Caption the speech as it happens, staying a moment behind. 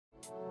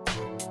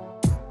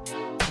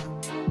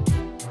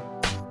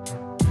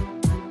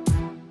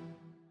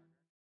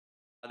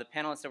the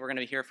panelists that we're going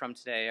to hear from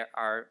today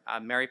are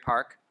Mary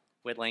Parke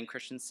with Layne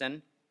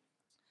Christensen,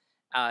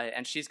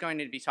 and she's going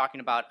to be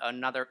talking about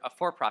a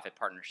for-profit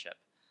partnership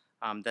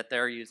that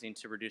they're using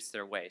to reduce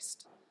their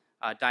waste.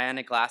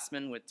 Diana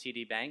Glassman with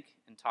TD Bank,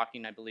 and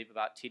talking, I believe,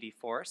 about TD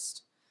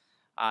Forest.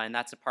 And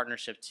that's a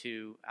partnership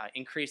to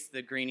increase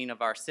the greening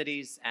of our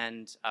cities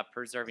and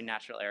preserving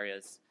natural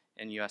areas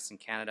in US and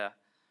Canada.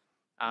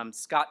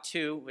 Scott,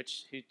 too,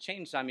 who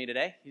changed on me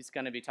today, he's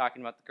going to be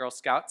talking about the Girl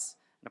Scouts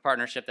and a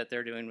partnership that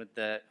they're doing with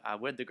the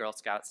Girl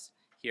Scouts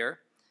here.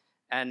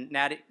 And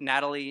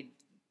Natalie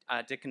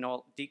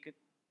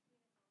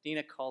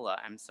DiNicola,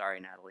 I'm sorry,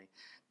 Natalie.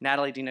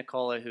 Natalie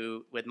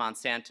DiNicola, with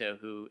Monsanto,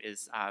 who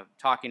is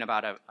talking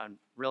about a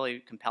really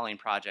compelling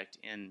project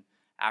in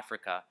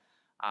Africa,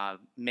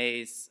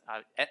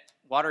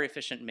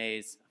 water-efficient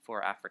maize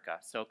for Africa.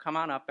 So come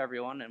on up,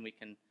 everyone, and we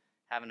can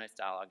have a nice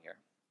dialogue here.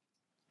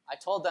 I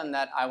told them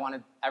that I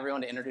wanted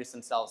everyone to introduce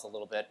themselves a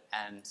little bit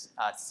and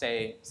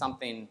say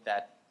something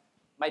that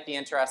might be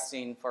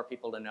interesting for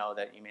people to know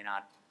that you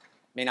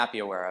may not be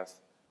aware of.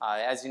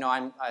 As you know,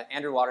 I'm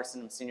Andrew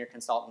Watterson. I'm a senior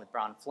consultant with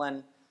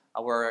BrownFlynn.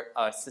 We're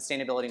a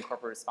sustainability and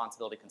corporate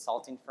responsibility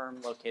consulting firm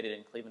located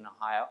in Cleveland,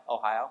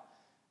 Ohio.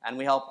 And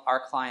we help our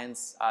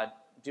clients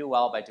do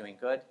well by doing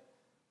good.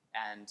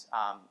 And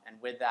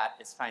with that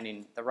is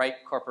finding the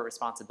right corporate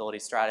responsibility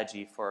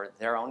strategy for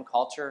their own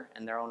culture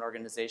and their own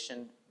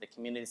organization, the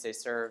communities they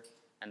serve,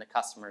 and the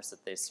customers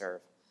that they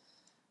serve.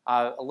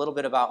 A little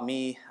bit about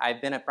me.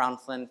 I've been at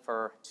BrownFlynn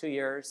for 2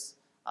 years.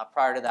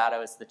 Prior to that, I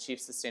was the Chief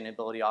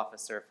Sustainability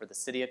Officer for the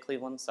City of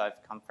Cleveland, so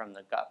I've come from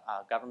the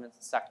government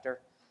sector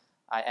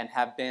and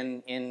have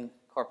been in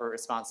corporate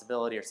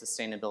responsibility or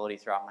sustainability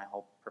throughout my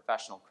whole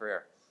professional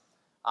career.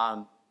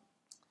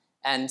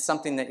 And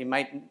something that you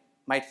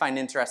might find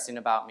interesting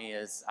about me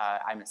is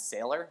I'm a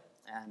sailor,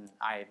 and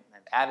I'm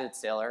an avid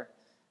sailor.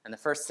 And the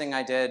first thing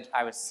I did,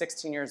 I was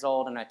 16 years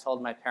old, and I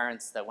told my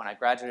parents that when I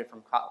graduated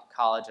from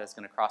college, I was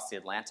going to cross the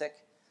Atlantic.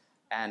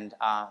 And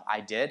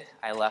I did.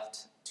 I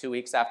left 2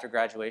 weeks after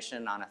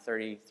graduation on a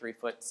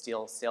 33-foot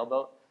steel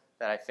sailboat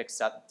that I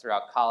fixed up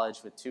throughout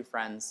college with 2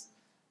 friends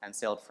and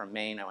sailed from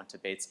Maine. I went to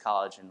Bates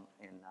College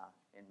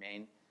in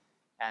Maine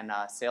and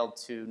sailed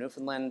to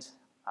Newfoundland,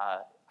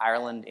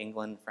 Ireland,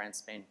 England, France,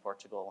 Spain,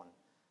 Portugal, and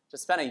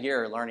just spent a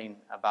year learning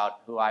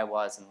about who I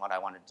was and what I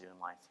wanted to do in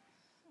life.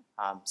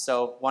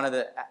 So one of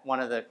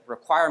the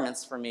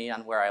requirements for me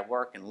on where I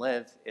work and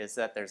live is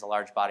that there's a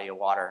large body of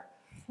water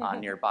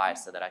nearby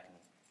so that I can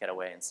get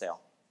away and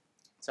sail.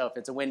 So if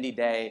it's a windy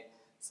day,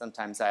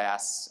 sometimes I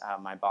ask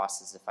my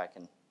bosses if I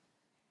can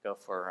go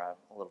for a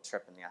little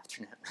trip in the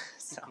afternoon.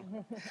 So,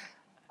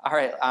 all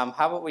right, how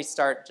about we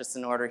start just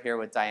in order here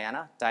with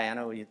Diana.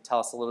 Diana, will you tell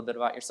us a little bit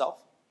about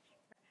yourself?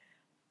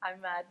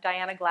 I'm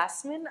Diana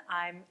Glassman.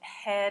 I'm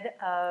head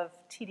of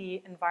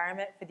TD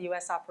Environment for the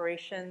U.S.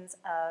 operations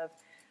of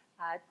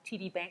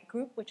TD Bank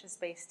Group, which is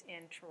based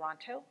in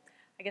Toronto.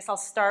 I guess I'll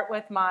start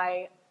with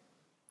my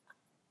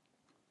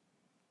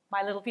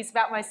little piece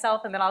about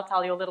myself, and then I'll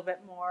tell you a little bit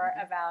more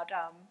about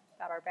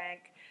our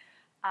bank.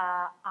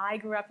 I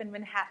grew up in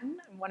Manhattan.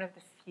 I'm one of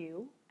the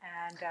few,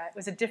 and it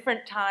was a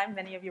different time.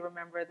 Many of you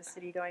remember the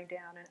city going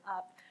down and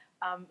up.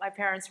 My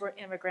parents were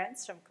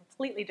immigrants from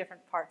completely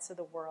different parts of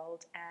the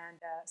world, and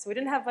so we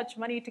didn't have much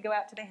money to go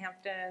out to the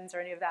Hamptons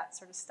or any of that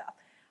sort of stuff.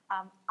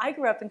 I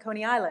grew up in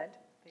Coney Island,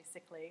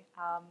 basically.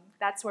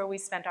 That's where we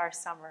spent our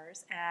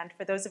summers, and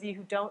for those of you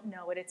who don't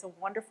know it, it's a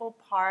wonderful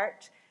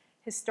part,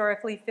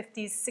 historically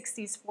 50s,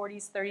 60s,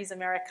 40s, 30s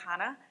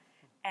Americana,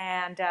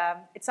 and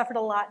it suffered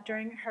a lot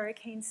during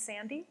Hurricane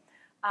Sandy,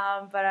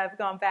 but I've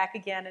gone back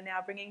again and now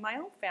bringing my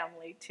own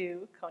family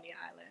to Coney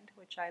Island,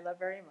 which I love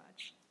very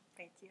much.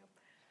 Thank you.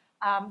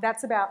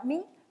 That's about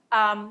me.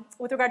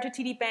 With regard to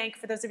TD Bank,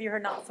 for those of you who are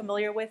not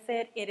familiar with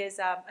it, it is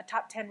a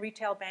top 10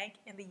 retail bank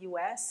in the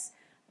US.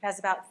 It has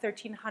about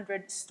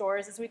 1,300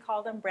 stores, as we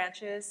call them,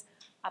 branches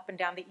up and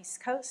down the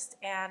East Coast.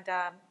 And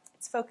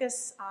its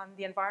focus on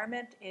the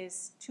environment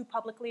is 2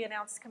 publicly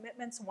announced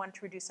commitments, one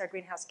to reduce our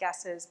greenhouse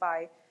gases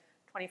by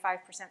 25%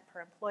 per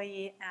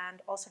employee,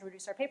 and also to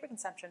reduce our paper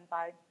consumption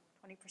by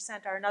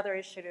 20%. Our another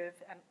initiative,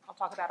 and I'll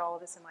talk about all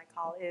of this in my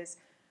call, is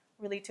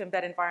really to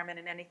embed environment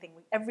in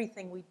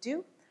everything we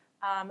do.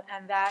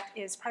 And that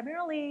is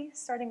primarily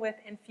starting with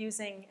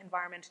infusing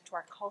environment into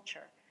our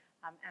culture.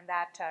 And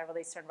that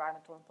relates to our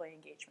environmental employee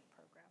engagement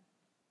program.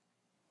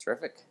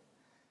 Terrific.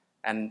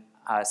 And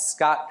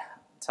Scott,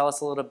 tell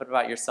us a little bit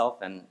about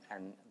yourself and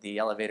the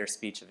elevator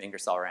speech of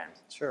Ingersoll Rand.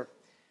 Sure.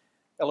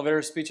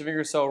 Elevator speech of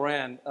Ingersoll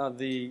Rand,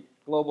 the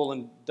global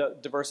and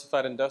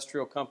diversified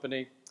industrial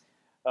company,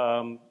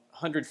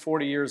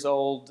 140 years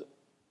old.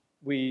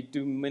 We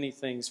do many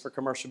things for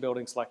commercial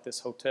buildings like this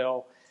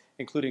hotel,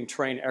 including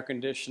train air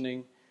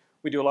conditioning.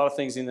 We do a lot of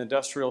things in the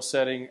industrial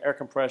setting, air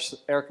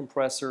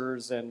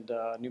compressors and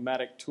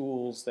pneumatic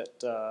tools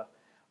that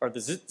are the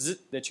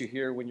zit that you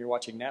hear when you're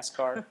watching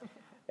NASCAR.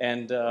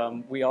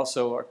 And we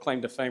also, our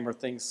claim to fame are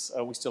things,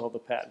 we still have the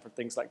patent for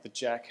things like the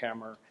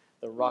jackhammer,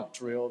 the rock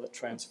drill that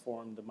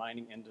transformed the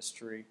mining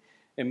industry,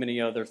 and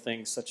many other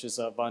things such as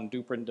Von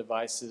Duprin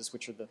devices,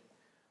 which are the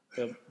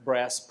the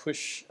brass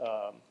push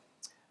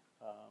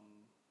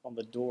on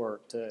the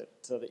door to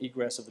the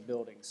egress of the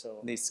building. So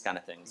These kind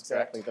of things.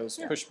 exactly, correct? those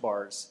push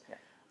bars.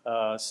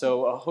 Yeah.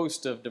 So a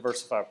host of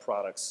diversified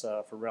products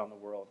for around the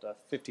world,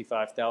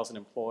 55,000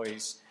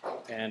 employees,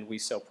 and we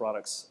sell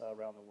products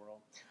around the world.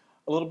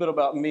 A little bit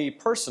about me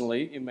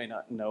personally, you may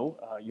not know,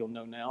 you'll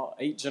know now.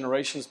 8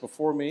 generations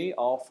before me,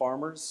 all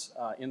farmers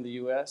in the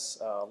U.S.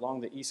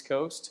 Along the East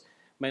Coast,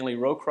 mainly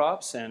row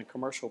crops and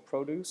commercial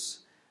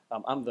produce.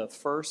 I'm the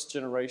first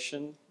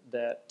generation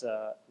that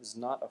is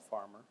not a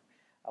farmer.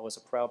 I was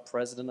a proud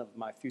president of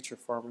my Future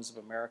Farmers of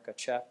America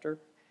chapter,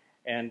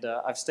 and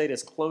I've stayed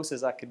as close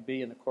as I could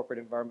be in the corporate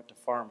environment to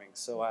farming.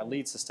 So I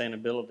lead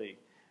sustainability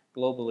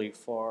globally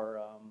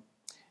for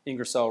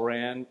Ingersoll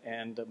Rand,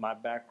 and my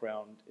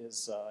background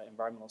is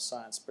environmental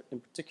science, but in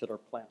particular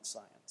plant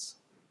science.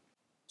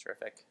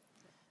 Terrific.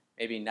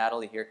 Maybe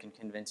Natalie here can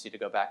convince you to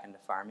go back into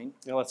farming.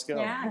 Yeah, let's go.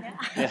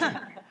 Yeah.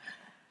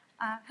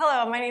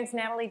 Hello, my name is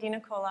Natalie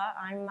DiNicola.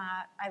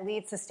 I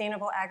lead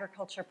Sustainable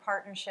Agriculture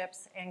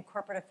Partnerships and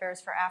Corporate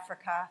Affairs for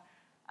Africa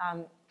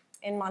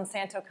in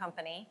Monsanto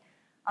Company.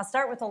 I'll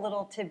start with a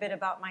little tidbit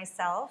about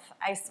myself.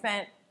 I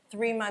spent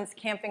 3 months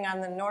camping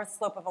on the North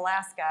Slope of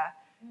Alaska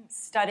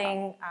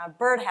studying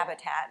bird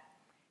habitat,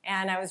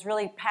 and I was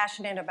really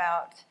passionate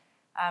about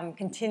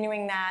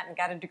continuing that and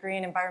got a degree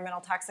in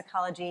environmental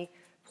toxicology,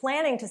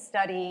 planning to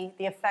study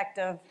the effect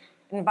of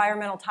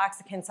environmental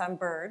toxicants on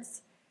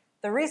birds.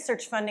 The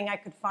research funding I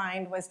could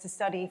find was to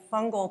study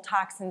fungal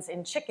toxins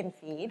in chicken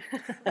feed,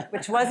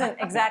 which wasn't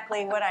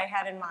exactly what I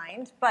had in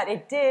mind, but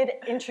it did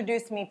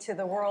introduce me to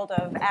the world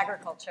of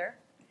agriculture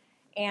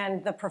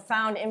and the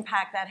profound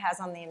impact that has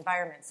on the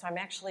environment. So I'm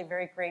actually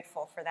very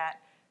grateful for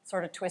that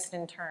sort of twist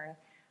and turn.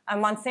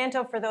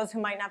 Monsanto, for those who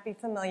might not be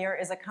familiar,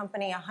 is a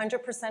company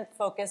 100%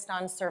 focused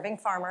on serving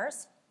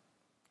farmers.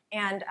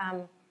 And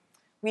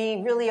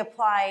we really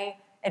apply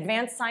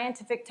advanced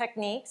scientific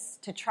techniques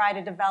to try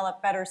to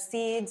develop better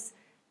seeds,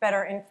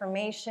 better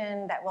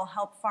information that will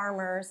help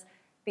farmers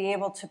be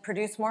able to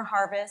produce more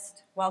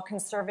harvest while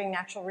conserving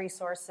natural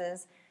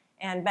resources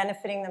and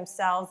benefiting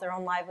themselves, their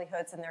own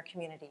livelihoods, and their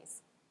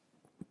communities.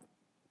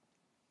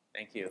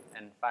 Thank you.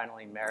 And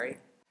finally, Mary.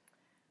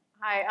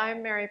 Hi,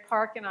 I'm Mary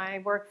Parke, and I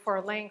work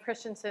for Layne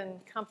Christensen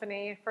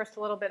Company. First, a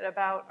little bit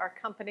about our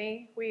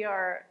company. We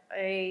are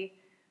a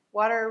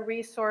water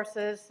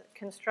resources,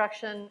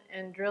 construction,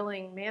 and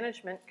drilling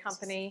management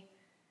company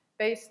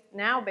based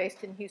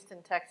in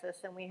Houston, Texas,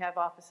 and we have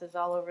offices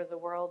all over the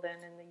world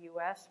and in the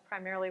U.S.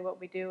 Primarily what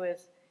we do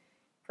is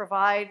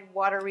provide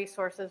water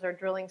resources or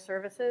drilling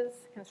services,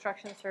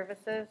 construction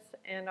services,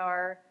 and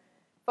our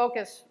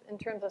focus in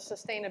terms of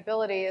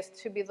sustainability is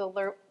to be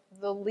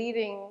the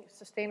leading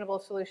sustainable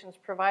solutions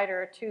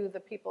provider to the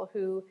people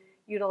who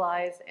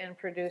utilize and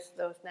produce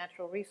those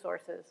natural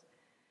resources.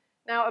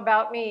 Now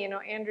about me,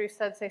 Andrew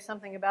said say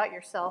something about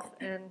yourself,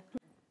 and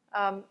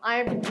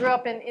I grew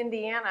up in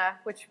Indiana,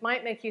 which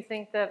might make you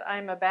think that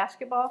I'm a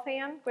basketball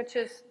fan, which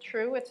is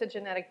true. It's a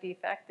genetic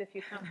defect if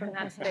you come from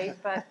that state,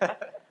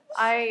 but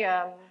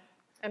I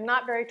am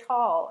not very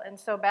tall, and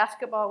so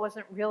basketball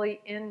wasn't really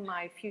in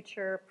my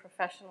future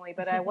professionally,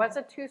 but I was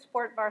a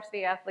 2-sport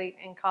varsity athlete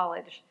in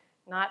college,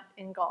 not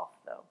in golf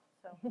though.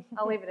 So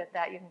I'll leave it at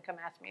that. You can come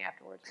ask me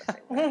afterwards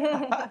what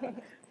they were.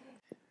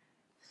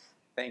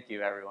 Thank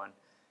you, everyone.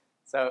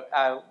 So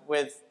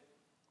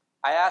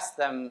I asked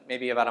them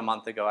maybe about a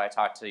month ago, I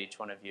talked to each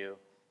one of you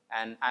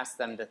and asked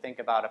them to think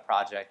about a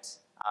project,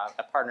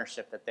 a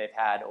partnership that they've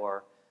had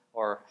or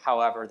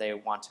however they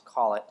want to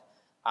call it,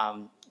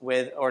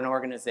 with or an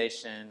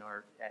organization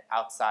or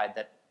outside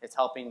that is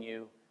helping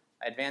you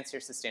advance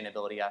your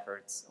sustainability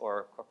efforts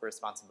or corporate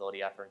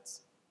responsibility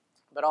efforts.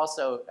 But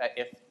also,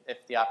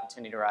 if the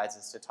opportunity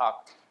arises, to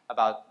talk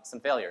about some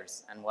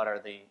failures and what are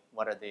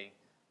the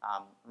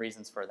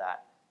reasons for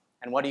that.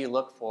 And what do you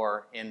look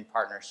for in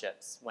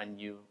partnerships when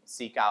you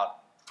seek out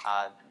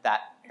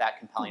that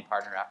compelling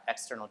partner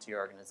external to your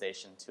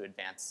organization to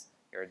advance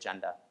your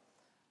agenda?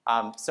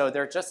 So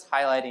they're just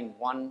highlighting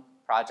one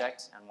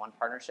project and one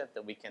partnership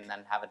that we can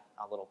then have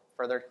a little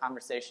further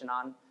conversation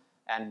on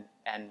and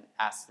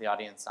ask the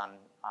audience on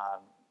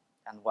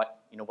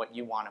what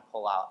you want to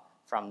pull out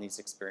from these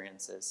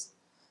experiences.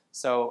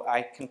 So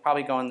I can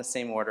probably go in the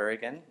same order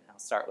again. I'll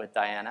start with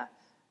Diana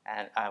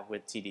and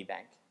with TD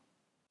Bank.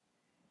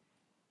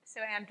 So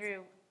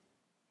Andrew,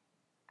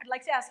 I'd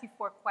like to ask you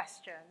 4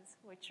 questions,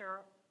 which are,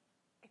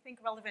 I think,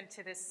 relevant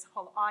to this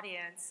whole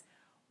audience.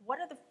 What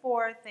are the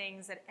 4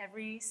 things that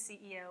every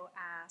CEO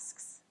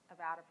asks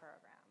about a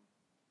program?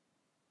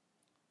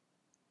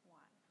 1,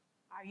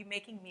 are you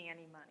making me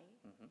any money?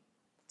 Mm-hmm.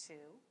 2,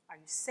 are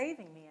you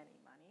saving me any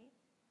money?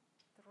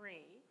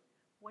 3,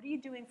 what are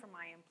you doing for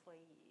my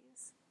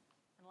employees?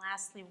 And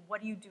lastly,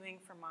 what are you doing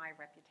for my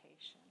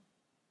reputation?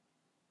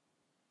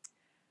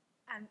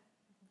 And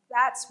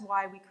that's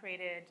why we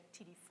created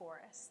TD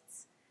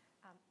Forests.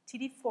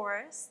 TD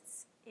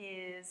Forests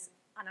is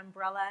an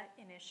umbrella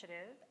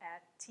initiative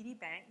at TD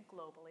Bank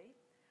globally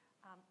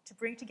to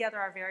bring together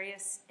our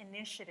various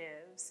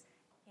initiatives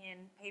in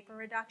paper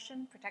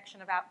reduction,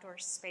 protection of outdoor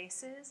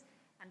spaces,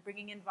 and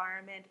bringing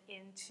environment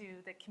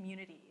into the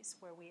communities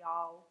where we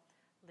all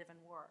live and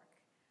work.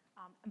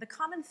 And the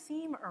common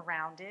theme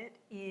around it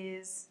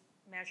is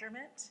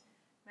measurement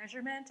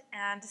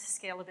and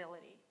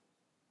scalability.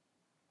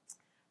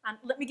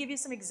 Let me give you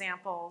some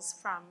examples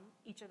from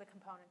each of the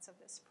components of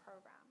this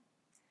program.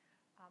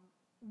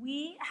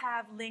 We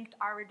have linked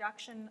our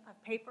reduction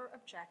of paper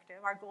objective.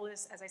 Our goal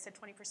is, as I said,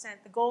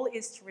 20%. The goal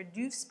is to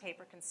reduce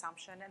paper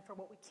consumption, and for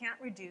what we can't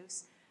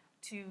reduce,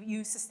 to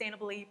use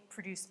sustainably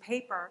produced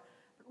paper,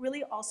 but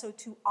really also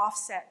to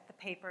offset the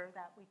paper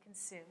that we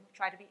consume. We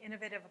try to be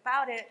innovative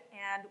about it,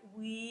 and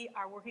we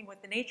are working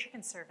with the Nature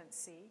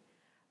Conservancy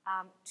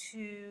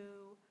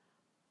to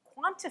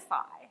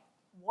quantify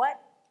what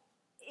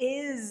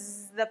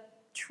is the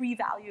tree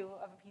value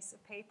of a piece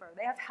of paper.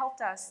 They have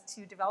helped us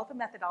to develop a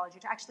methodology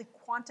to actually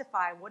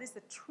quantify what is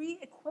the tree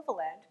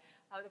equivalent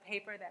of the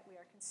paper that we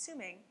are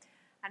consuming.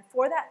 And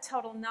for that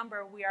total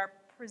number, we are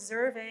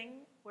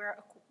preserving, we're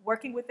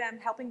working with them,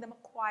 helping them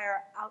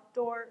acquire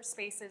outdoor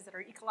spaces that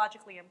are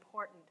ecologically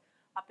important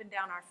up and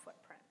down our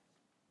footprint.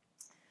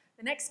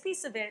 The next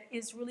piece of it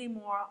is really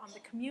more on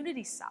the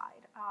community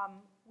side.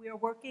 We are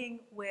working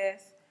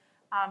with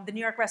the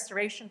New York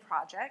Restoration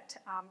Project.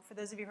 For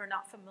those of you who are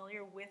not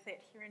familiar with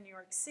it, here in New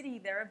York City,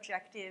 their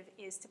objective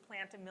is to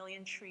plant 1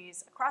 million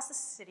trees across the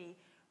city,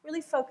 really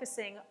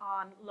focusing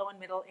on low and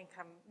middle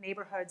income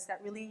neighborhoods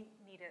that really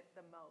need it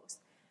the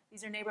most.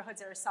 These are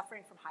neighborhoods that are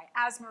suffering from high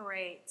asthma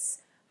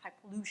rates, high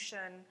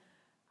pollution.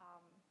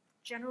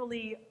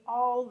 Generally,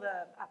 all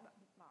the,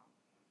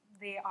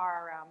 they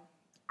are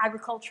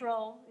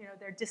agricultural,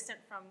 they're distant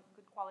from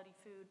good quality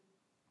food.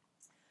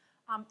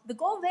 The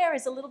goal there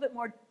is a little bit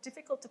more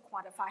difficult to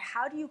quantify.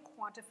 How do you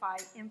quantify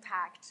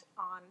impact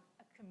on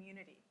a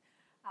community?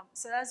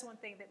 So that's one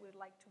thing that we'd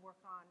like to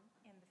work on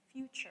in the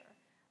future.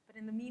 But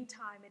in the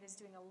meantime, it is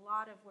doing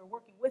we're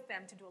working with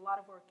them to do a lot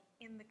of work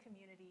in the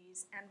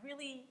communities. And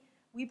really,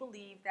 we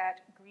believe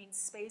that green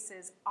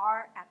spaces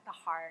are at the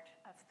heart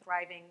of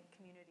thriving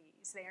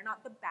communities. They are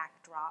not the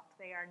backdrop.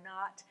 They are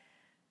not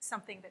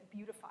something that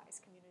beautifies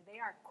community. They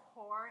are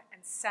core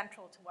and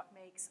central to what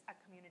makes a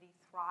community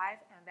thrive,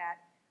 and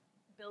that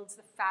builds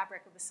the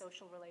fabric of the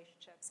social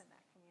relationships in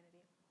that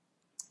community.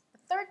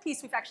 The third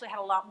piece we've actually had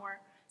a lot more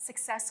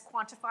success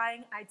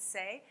quantifying, I'd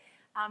say,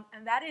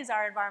 and that is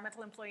our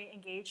environmental employee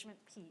engagement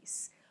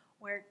piece,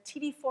 where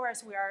TD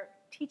Forests, we are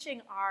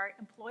teaching our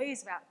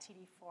employees about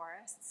TD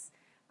Forests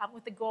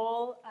with the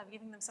goal of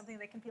giving them something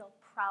they can feel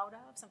proud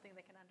of, something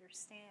they can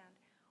understand.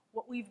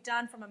 What we've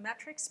done from a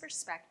metrics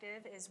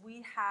perspective is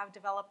we have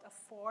developed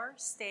a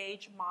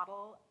 4-stage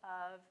model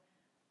of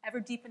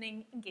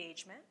ever-deepening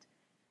engagement: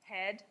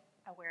 head,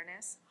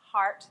 awareness;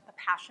 heart, the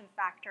passion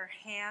factor;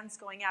 hands,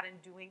 going out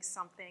and doing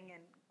something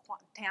and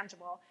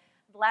tangible.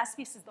 The last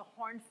piece is the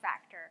horn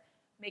factor,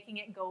 making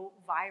it go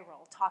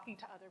viral, talking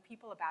to other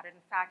people about it.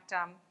 In fact,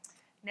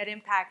 Net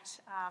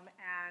Impact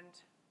and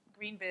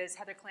GreenBiz,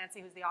 Heather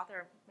Clancy, who's the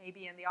author,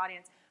 maybe in the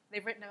audience,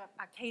 they've written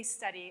a case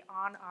study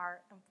on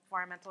our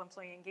environmental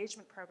employee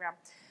engagement program.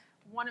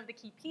 One of the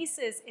key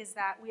pieces is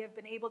that we have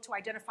been able to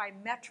identify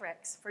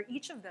metrics for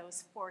each of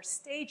those 4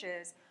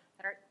 stages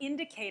that are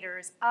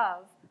indicators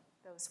of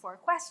those 4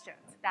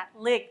 questions that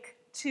link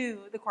to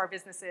the core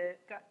business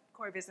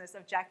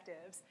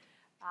objectives.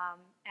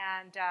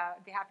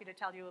 I'd be happy to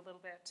tell you a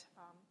little bit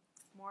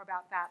more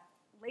about that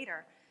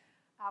later.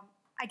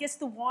 I guess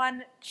the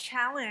one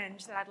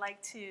challenge that I'd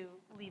like to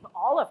leave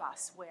all of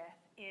us with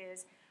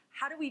is,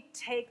 how do we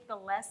take the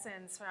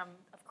lessons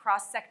of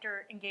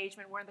cross-sector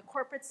engagement? We're in the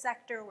corporate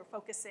sector. We're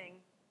focusing,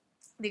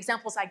 the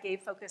examples I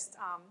gave focused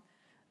on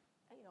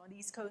the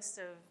East Coast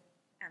of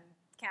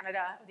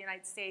Canada, the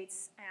United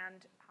States,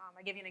 and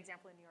I gave you an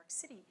example in New York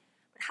City.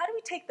 But how do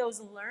we take those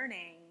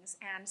learnings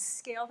and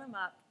scale them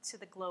up to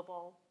the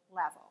global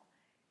level?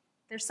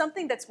 There's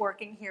something that's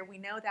working here. We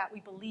know that. We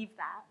believe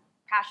that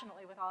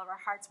passionately with all of our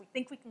hearts. We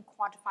think we can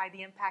quantify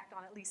the impact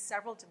on at least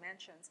several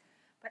dimensions.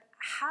 But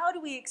how do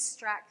we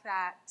extract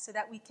that so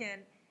that we can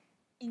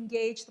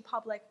engage the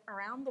public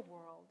around the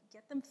world,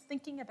 get them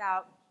thinking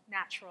about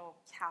natural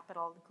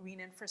capital, green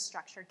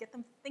infrastructure, get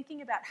them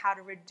thinking about how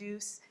to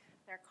reduce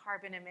their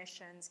carbon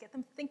emissions, get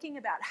them thinking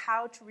about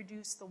how to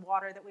reduce the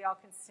water that we all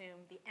consume,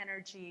 the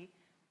energy,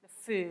 the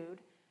food.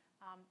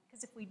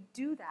 Because if we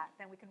do that,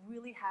 then we can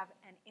really have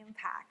an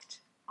impact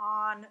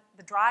on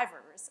the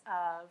drivers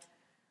of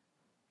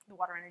the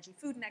water, energy,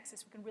 food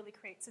nexus. We can really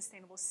create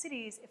sustainable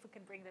cities if we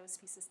can bring those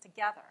pieces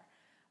together.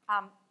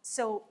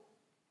 So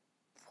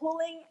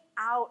pulling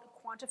out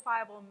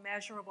quantifiable,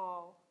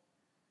 measurable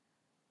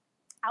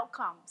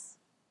outcomes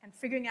and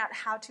figuring out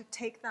how to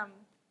take them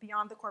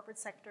beyond the corporate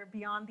sector,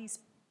 beyond these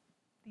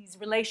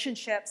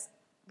relationships,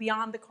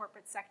 beyond the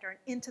corporate sector and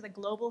into the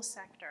global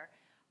sector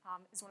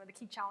is one of the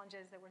key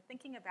challenges that we're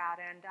thinking about.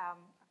 And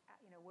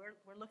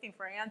we're looking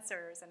for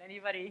answers, and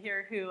anybody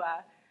here who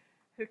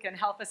can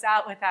help us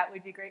out with that,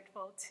 we'd be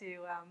grateful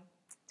to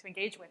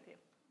engage with you.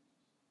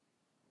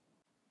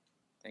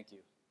 Thank you.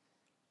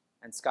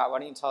 And Scott, why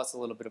don't you tell us a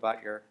little bit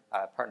about your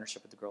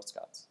partnership with the Girl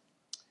Scouts?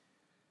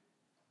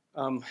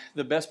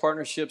 The best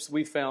partnerships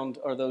we found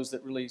are those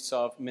that really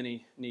solve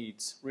many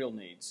needs, real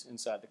needs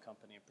inside the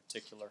company in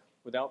particular.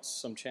 Without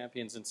some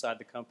champions inside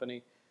the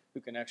company who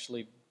can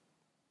actually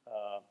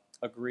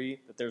agree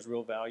that there's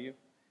real value,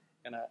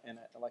 and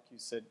like you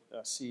said,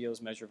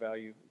 CEOs measure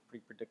value in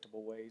pretty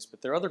predictable ways,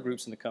 but there are other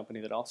groups in the company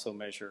that also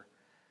measure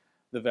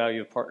the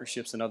value of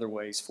partnerships in other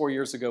ways. 4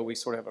 years ago, we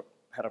sort of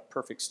had a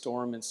perfect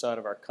storm inside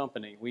of our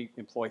company. We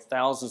employ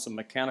thousands of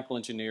mechanical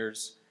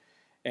engineers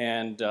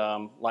and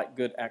like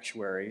good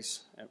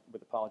actuaries, and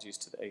with apologies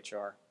to the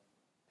HR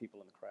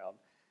people in the crowd,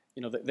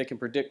 you know, they can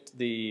predict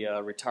the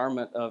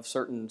retirement of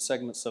certain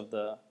segments of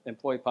the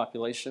employee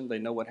population. They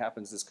know what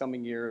happens this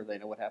coming year. They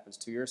know what happens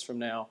 2 years from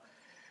now.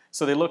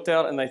 So they looked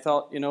out and they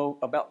thought, you know,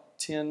 about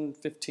 10,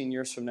 15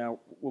 years from now,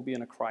 we'll be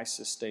in a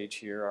crisis stage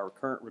here. Our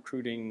current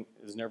recruiting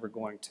is never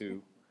going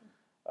to,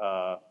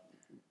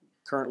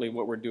 currently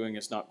what we're doing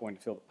is not going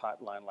to fill the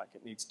pipeline like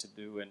it needs to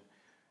do.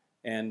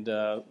 And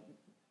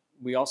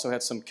we also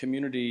had some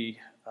community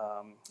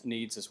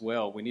needs as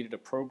well. We needed a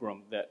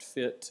program that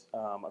fit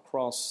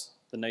across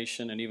the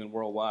nation and even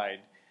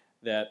worldwide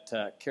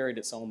that carried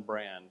its own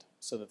brand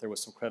so that there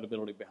was some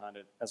credibility behind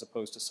it as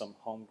opposed to some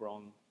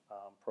homegrown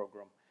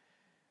program.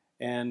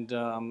 And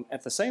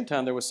at the same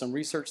time, there was some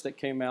research that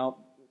came out,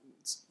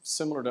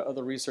 similar to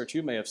other research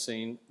you may have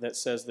seen, that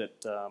says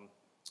that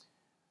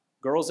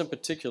girls in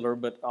particular,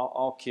 but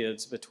all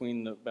kids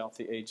between about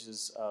the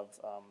ages of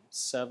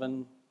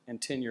 7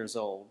 and 10 years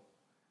old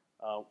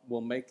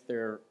will make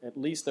at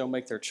least they'll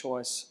make their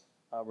choice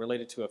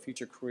related to a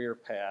future career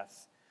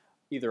path,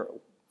 either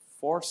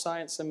for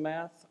science and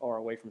math or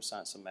away from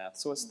science and math.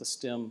 So it's the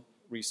STEM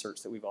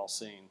research that we've all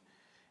seen.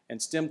 And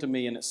STEM to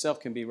me in itself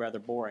can be rather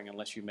boring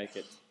unless you make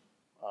it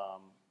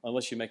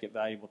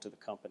valuable to the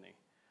company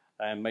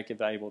and make it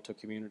valuable to a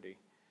community.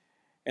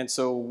 And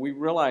so we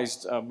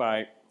realized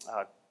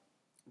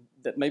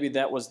that maybe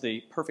that was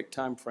the perfect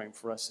time frame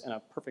for us and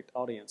a perfect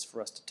audience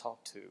for us to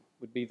talk to,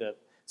 would be the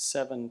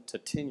 7 to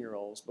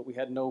 10-year-olds, but we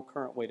had no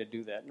current way to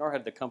do that, nor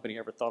had the company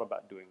ever thought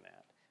about doing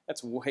that.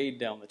 That's way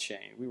down the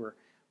chain. We were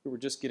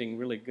just getting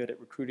really good at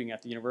recruiting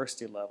at the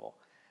university level.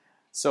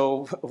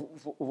 So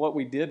what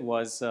we did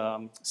was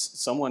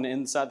someone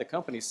inside the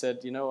company said,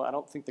 you know, I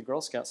don't think the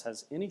Girl Scouts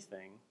has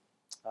anything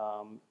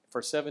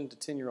for 7 to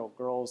 10-year-old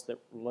girls that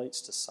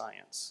relates to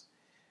science.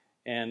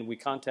 And we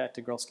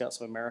contacted Girl Scouts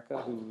of America,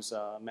 whose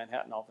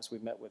Manhattan office we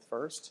met with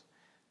first,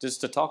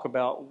 just to talk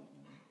about,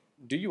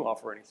 do you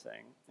offer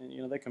anything? And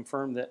you know, they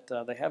confirmed that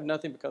they have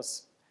nothing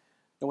because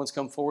no one's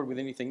come forward with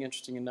anything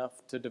interesting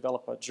enough to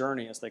develop a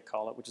journey, as they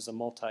call it, which is a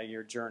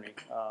multi-year journey.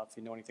 If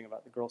you know anything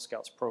about the Girl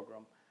Scouts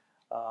program,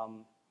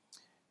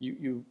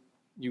 you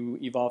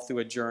evolve through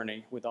a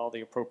journey with all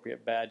the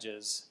appropriate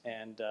badges,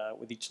 and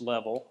with each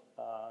level,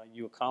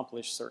 you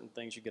accomplish certain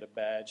things. You get a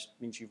badge.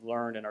 It means you've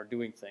learned and are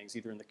doing things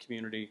either in the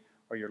community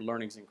or your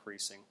learning's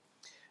increasing.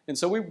 And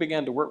so we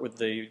began to work with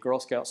the Girl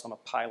Scouts on a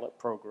pilot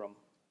program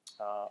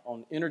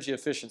on energy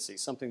efficiency,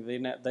 something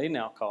they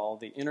now call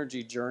the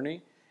energy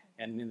journey.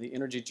 And in the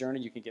energy journey,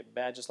 you can get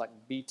badges like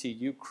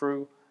BTU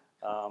crew.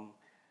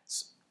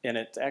 And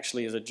it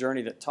actually is a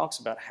journey that talks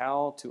about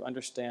how to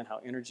understand how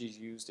energy is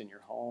used in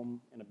your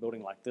home, in a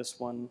building like this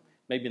one,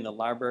 maybe in the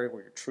library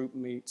where your troop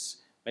meets,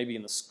 maybe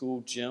in the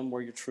school gym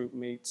where your troop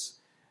meets.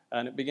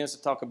 And it begins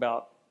to talk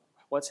about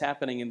what's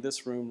happening in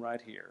this room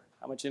right here.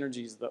 How much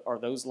energy are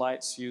those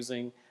lights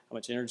using? How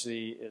much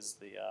energy is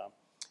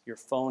your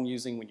phone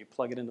using when you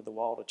plug it into the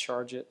wall to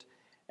charge it?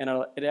 And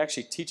it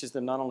actually teaches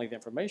them not only the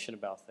information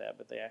about that,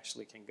 but they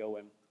actually can go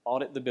and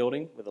audit the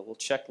building with a little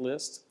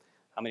checklist.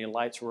 How many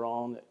lights were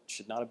on that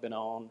should not have been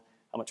on,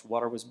 how much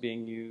water was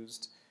being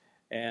used.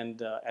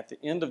 And at the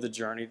end of the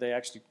journey, they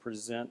actually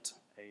present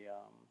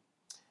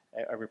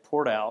a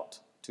report out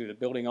to the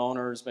building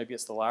owners. Maybe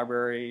it's the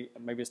library,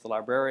 maybe it's the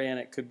librarian,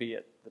 it could be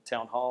at the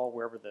town hall,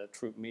 wherever the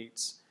troop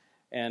meets.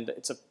 And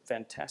it's a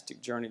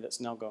fantastic journey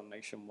that's now gone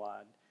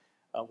nationwide.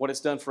 What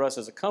it's done for us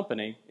as a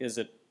company is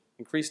it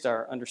increased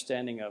our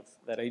understanding of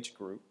that age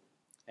group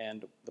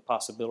and the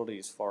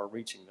possibilities for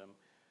reaching them.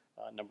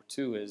 Number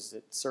two is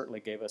it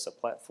certainly gave us a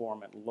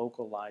platform at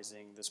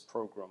localizing this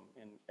program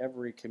in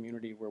every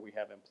community where we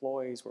have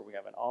employees, where we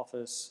have an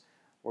office,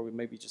 where we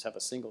maybe just have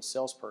a single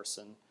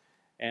salesperson.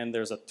 And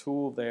there's a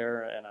tool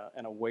there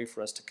and a way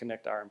for us to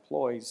connect our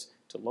employees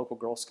to local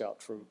Girl Scout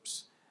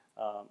troops.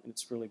 And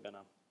it's really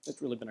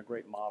been a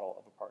great model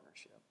of a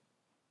partnership.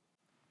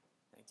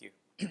 Thank you.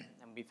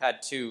 And we've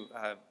had two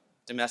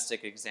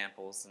domestic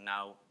examples, and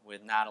now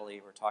with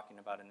Natalie, we're talking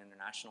about an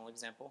international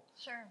example.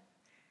 Sure.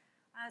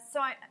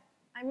 So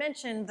I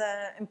mentioned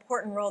the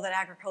important role that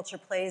agriculture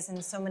plays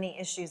in so many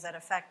issues that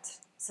affect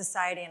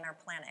society and our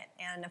planet.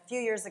 And a few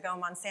years ago,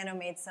 Monsanto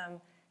made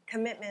some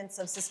commitments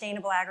of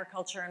sustainable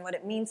agriculture and what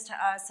it means to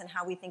us and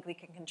how we think we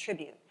can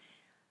contribute.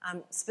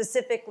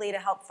 Specifically to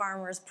help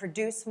farmers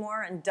produce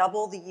more and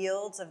double the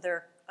yields of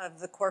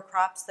the core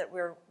crops that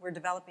we're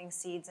developing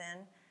seeds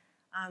in.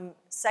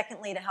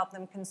 Secondly, to help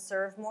them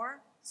conserve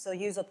more, so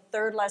use a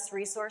third less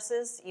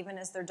resources even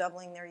as they're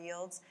doubling their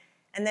yields.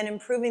 And then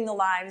improving the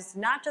lives,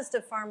 not just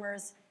of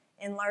farmers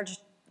in large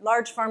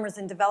large farmers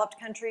in developed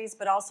countries,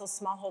 but also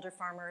smallholder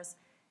farmers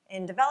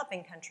in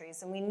developing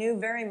countries. And we knew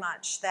very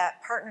much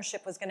that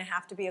partnership was going to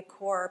have to be a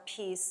core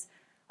piece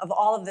of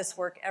all of this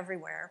work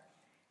everywhere.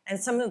 And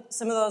some of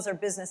those are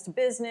business to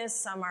business,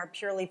 some are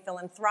purely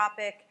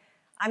philanthropic.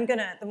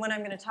 The one I'm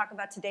going to talk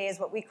about today is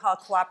what we call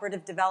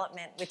cooperative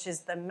development, which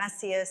is the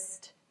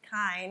messiest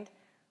kind,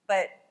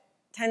 but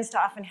tends to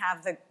often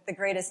have the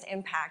greatest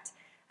impact.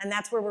 And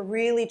that's where we're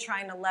really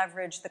trying to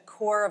leverage the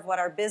core of what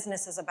our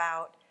business is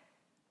about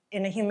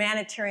in a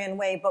humanitarian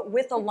way, but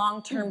with a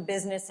long-term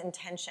business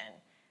intention.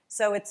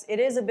 So it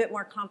is a bit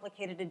more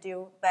complicated to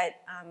do, but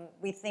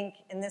we think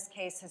in this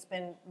case has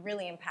been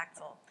really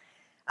impactful.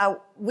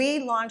 We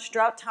launched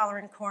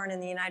drought-tolerant corn in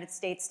the United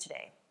States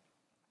today,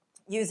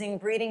 using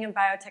breeding and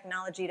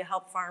biotechnology to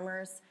help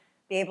farmers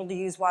be able to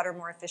use water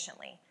more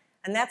efficiently.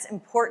 And that's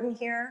important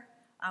here.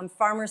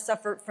 Farmers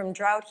suffer from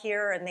drought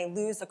here and they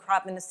lose a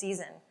crop in the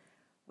season.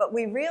 But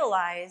we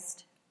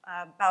realized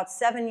about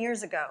 7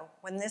 years ago,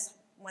 when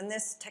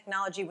this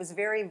technology was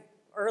very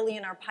early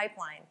in our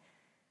pipeline,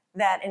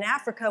 that in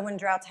Africa, when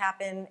droughts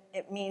happen,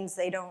 it means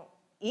they don't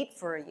eat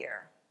for a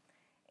year.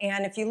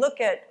 And if you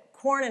look at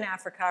corn in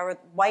Africa, or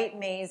white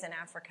maize in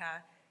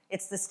Africa,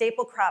 it's the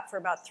staple crop for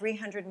about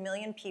 300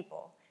 million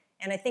people.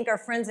 And I think our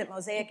friends at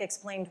Mosaic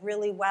explained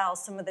really well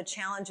some of the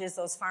challenges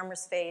those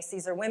farmers face.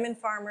 These are women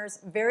farmers,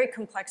 very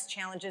complex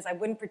challenges. I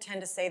wouldn't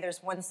pretend to say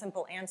there's one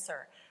simple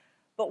answer.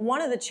 But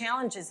one of the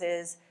challenges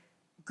is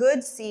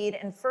good seed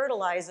and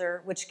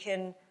fertilizer, which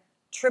can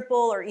triple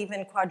or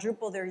even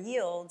quadruple their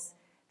yields.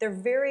 They're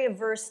very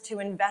averse to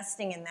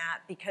investing in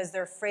that because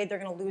they're afraid they're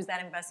going to lose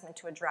that investment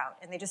to a drought.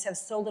 And they just have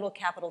so little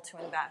capital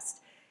to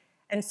invest.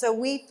 And so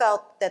we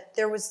felt that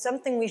there was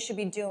something we should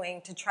be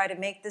doing to try to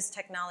make this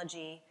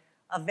technology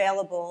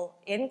available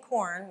in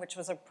corn, which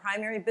was a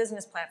primary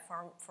business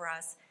platform for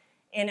us,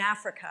 in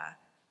Africa.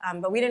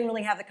 But we didn't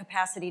really have the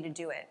capacity to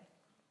do it.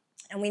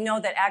 And we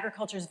know that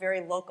agriculture is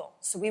very local.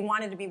 So we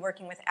wanted to be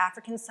working with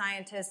African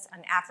scientists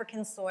on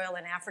African soil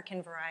and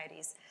African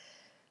varieties.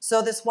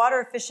 So this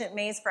Water Efficient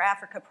Maize for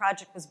Africa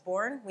project was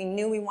born. We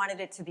knew we wanted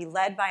it to be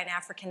led by an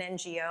African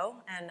NGO,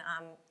 and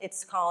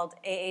it's called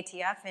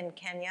AATF in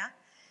Kenya.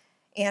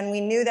 And we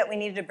knew that we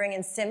needed to bring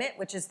in CIMMYT,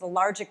 which is the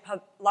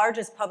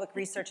largest public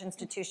research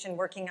institution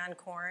working on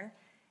corn.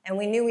 And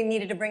we knew we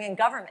needed to bring in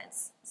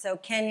governments. So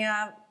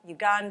Kenya,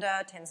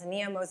 Uganda,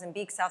 Tanzania,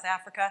 Mozambique, South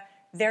Africa,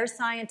 their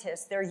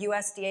scientists, their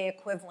USDA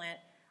equivalent,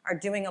 are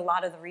doing a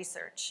lot of the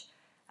research.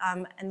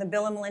 And the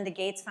Bill and Melinda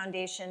Gates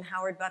Foundation,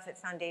 Howard Buffett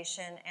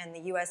Foundation, and the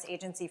U.S.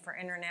 Agency for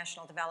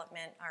International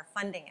Development are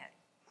funding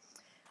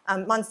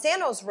it.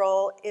 Monsanto's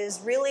role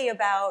is really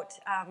about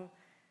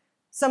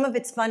some of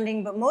its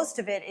funding, but most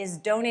of it is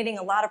donating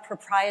a lot of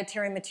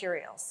proprietary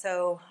materials.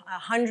 So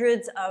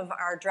hundreds of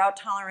our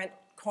drought-tolerant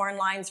corn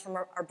lines from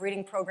our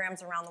breeding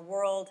programs around the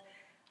world,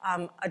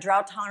 a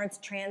drought tolerance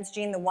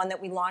transgene, the one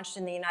that we launched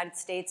in the United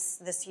States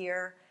this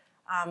year,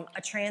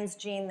 a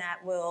transgene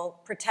that will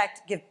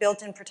give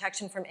built-in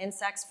protection from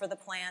insects for the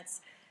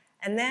plants,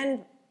 and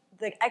then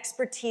the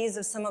expertise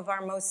of some of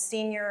our most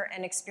senior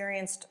and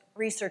experienced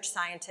research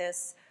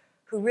scientists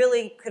who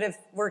really could have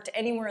worked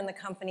anywhere in the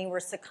company were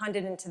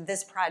seconded into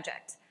this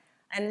project.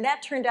 And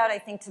that turned out, I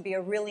think, to be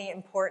a really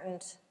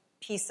important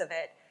piece of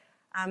it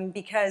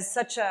because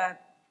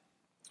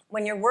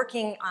when you're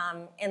working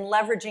in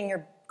leveraging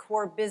your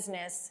core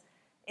business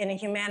in a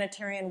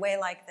humanitarian way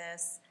like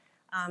this,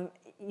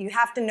 you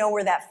have to know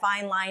where that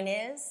fine line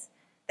is,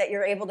 that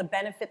you're able to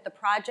benefit the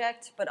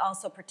project, but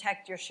also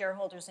protect your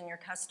shareholders and your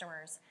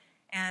customers.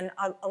 And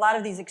a lot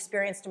of these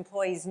experienced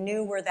employees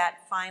knew where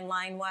that fine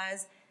line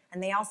was,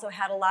 and they also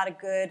had a lot of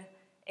good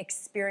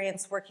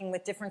experience working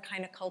with different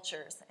kind of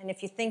cultures. And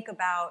if you think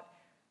about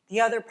the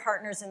other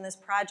partners in this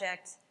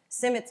project,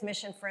 CIMMYT's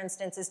mission, for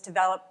instance, is to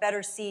develop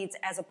better seeds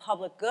as a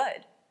public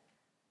good.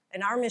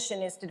 And our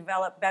mission is to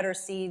develop better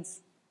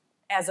seeds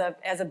as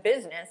a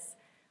business.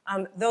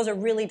 Those are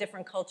really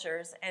different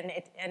cultures, and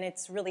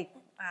it's really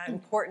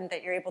important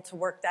that you're able to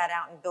work that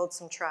out and build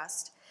some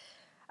trust.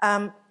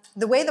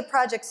 The way the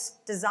project's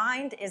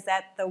designed is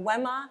that the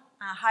WEMA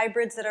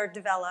hybrids that are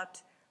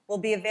developed will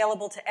be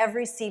available to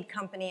every seed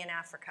company in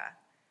Africa.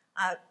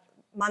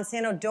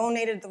 Monsanto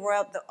donated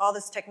all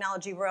this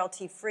technology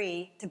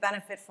royalty-free to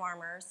benefit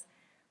farmers,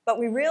 but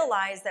we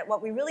realized that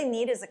what we really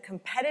need is a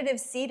competitive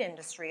seed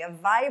industry, a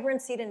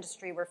vibrant seed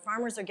industry where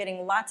farmers are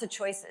getting lots of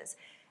choices.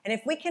 And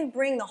if we can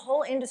bring the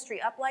whole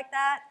industry up like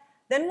that,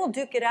 then we'll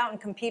duke it out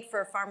and compete for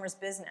a farmer's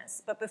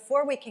business. But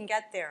before we can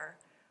get there,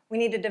 we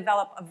need to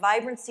develop a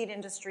vibrant seed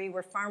industry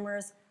where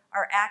farmers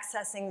are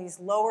accessing these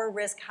lower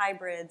risk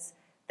hybrids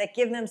that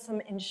give them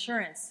some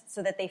insurance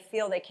so that they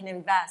feel they can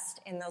invest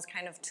in those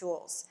kind of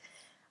tools.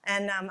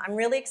 And I'm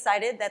really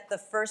excited that the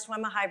first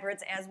WEMA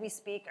hybrids, as we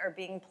speak, are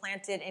being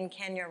planted in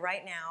Kenya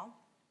right now.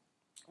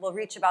 We'll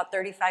reach about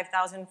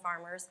 35,000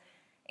 farmers.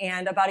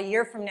 And about a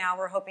year from now,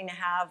 we're hoping to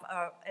have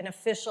an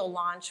official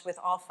launch with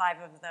all 5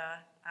 of the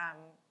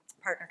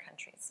partner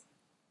countries.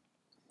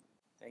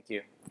 Thank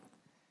you.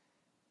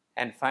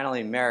 And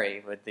finally,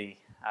 Mary, with the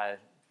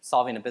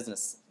solving a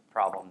business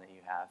problem that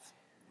you have.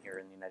 here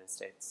in the United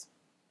States.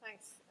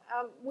 Thanks.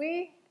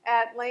 We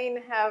at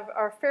Layne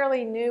are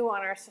fairly new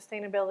on our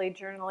sustainability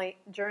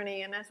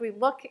journey, and as we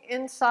look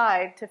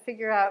inside to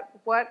figure out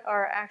what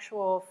our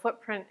actual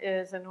footprint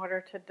is in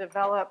order to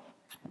develop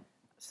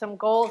some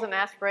goals and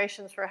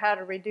aspirations for how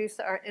to reduce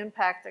our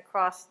impact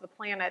across the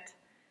planet,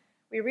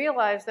 we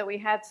realized that we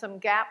had some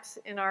gaps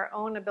in our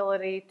own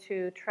ability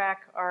to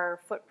track our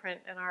footprint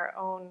and our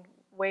own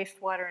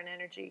wastewater and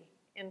energy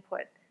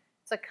input.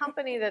 It's a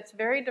company that's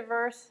very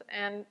diverse,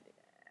 and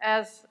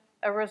as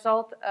a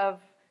result of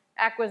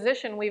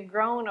acquisition, we've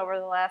grown over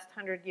the last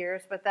 100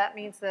 years, but that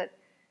means that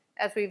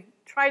as we've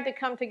tried to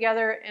come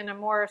together in a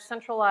more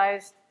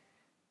centralized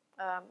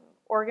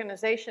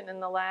organization in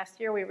the last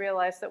year, we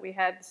realized that we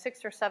had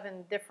 6 or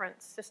 7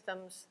 different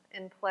systems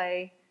in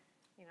play.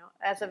 You know,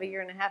 as of a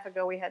year and a half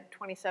ago, we had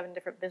 27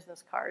 different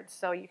business cards.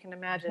 So you can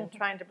imagine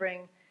trying to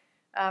bring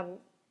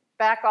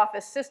back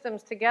office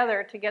systems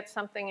together to get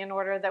something in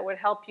order that would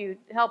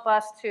help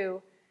us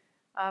to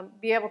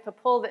be able to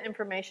pull the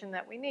information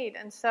that we need.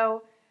 And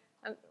so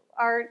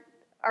our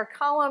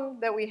column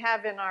that we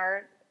have in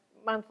our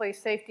monthly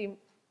safety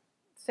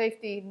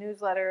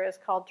newsletter is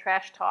called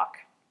Trash Talk.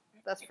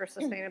 That's for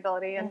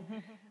sustainability.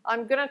 And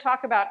I'm going to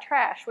talk about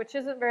trash, which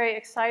isn't very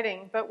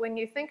exciting. But when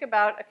you think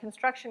about a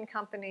construction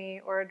company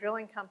or a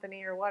drilling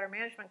company or water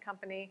management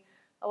company,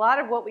 a lot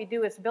of what we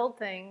do is build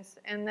things,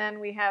 and then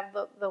we have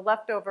the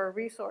leftover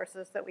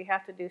resources that we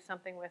have to do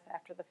something with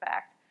after the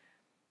fact.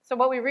 So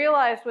what we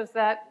realized was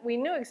that we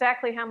knew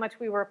exactly how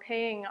much we were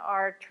paying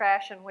our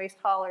trash and waste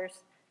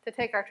haulers to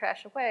take our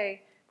trash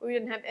away, but we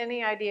didn't have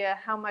any idea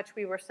how much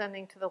we were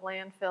sending to the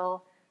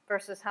landfill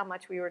versus how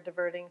much we were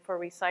diverting for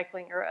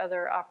recycling or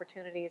other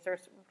opportunities, or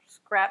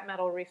scrap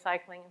metal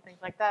recycling and things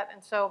like that.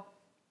 And so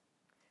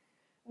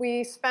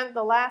we spent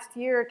the last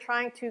year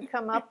trying to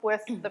come up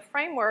with the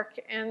framework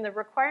and the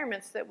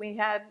requirements that we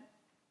had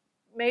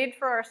made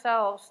for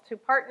ourselves to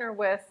partner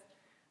with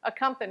a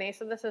company.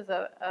 So this is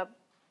a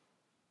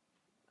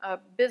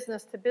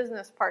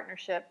business-to-business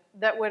partnership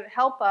that would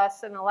help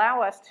us and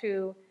allow us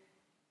to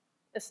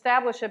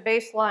establish a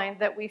baseline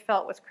that we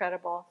felt was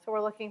credible. So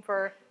we're looking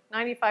for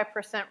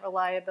 95%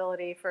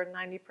 reliability for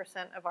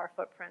 90% of our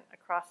footprint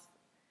across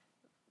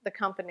the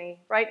company.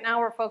 Right now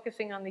we're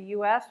focusing on the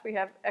US. We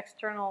have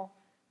external,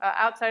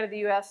 outside of the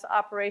US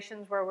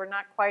operations where we're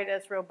not quite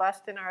as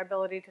robust in our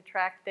ability to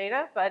track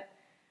data, but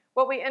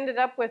what we ended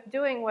up with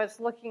doing was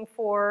looking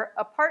for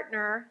a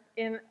partner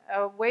in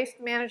a waste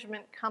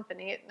management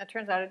company, and it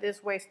turns out it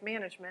is waste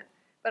management,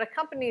 but a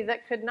company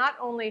that could not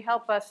only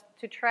help us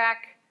to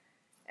track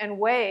and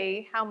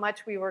weigh how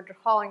much we were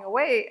hauling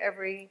away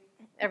every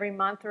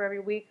month or every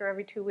week or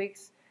every 2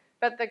 weeks,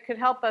 but that could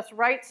help us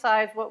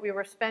right-size what we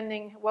were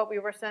spending, what we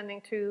were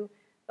sending to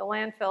the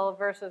landfill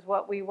versus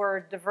what we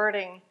were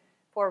diverting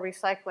for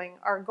recycling.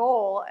 Our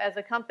goal as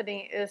a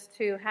company is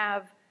to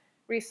have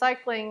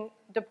recycling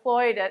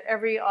deployed at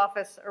every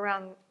office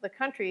around the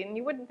country, and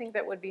you wouldn't think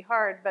that would be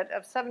hard, but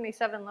of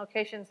 77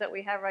 locations that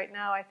we have right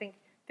now, I think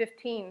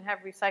 15 have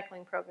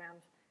recycling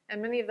programs,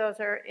 and many of those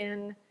are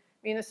in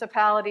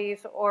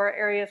municipalities or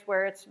areas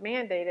where it's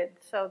mandated,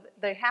 so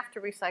they have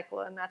to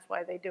recycle, and that's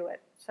why they do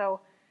it.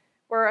 So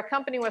we're a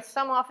company with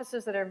some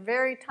offices that are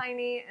very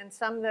tiny and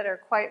some that are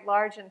quite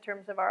large in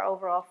terms of our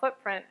overall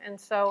footprint, and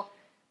so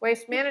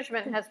Waste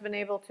Management has been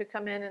able to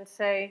come in and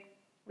say,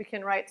 we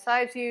can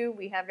right-size you,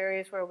 we have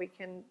areas where we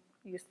can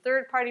use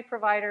third-party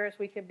providers,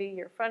 we could be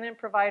your front-end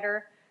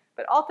provider,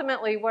 but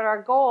ultimately what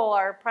our goal,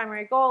 our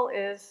primary goal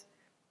is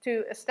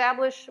to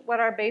establish what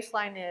our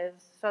baseline is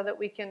so that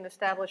we can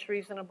establish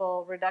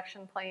reasonable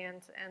reduction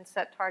plans and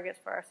set targets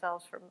for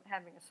ourselves for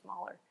having a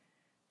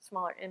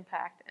smaller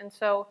impact. And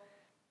so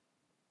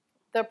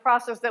the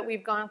process that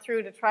we've gone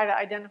through to try to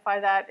identify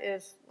that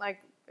is,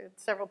 like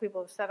several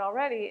people have said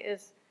already,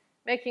 is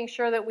making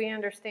sure that we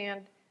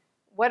understand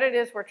what it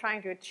is we're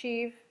trying to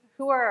achieve,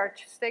 who are our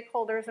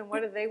stakeholders and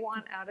what do they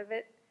want out of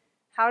it,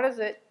 how does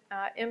it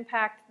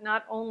impact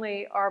not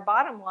only our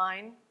bottom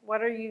line,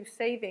 what are you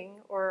saving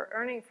or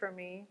earning for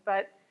me,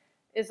 but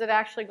is it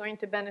actually going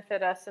to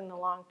benefit us in the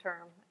long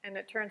term? And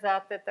it turns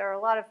out that there are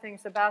a lot of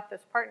things about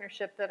this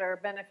partnership that are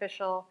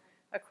beneficial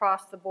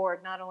across the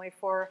board, not only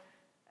for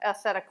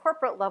us at a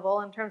corporate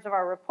level in terms of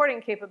our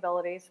reporting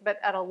capabilities, but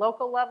at a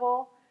local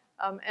level,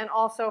 and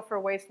also for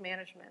waste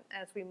management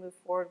as we move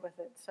forward with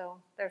it. So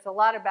there's a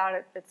lot about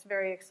it that's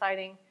very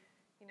exciting.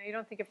 You know, you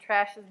don't think of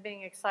trash as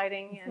being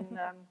exciting, and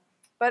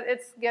but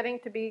it's getting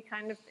to be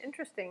kind of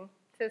interesting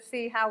to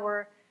see how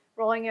we're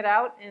rolling it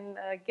out and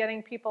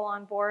getting people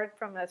on board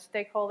from a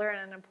stakeholder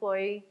and an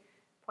employee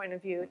point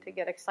of view to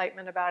get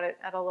excitement about it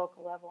at a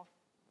local level.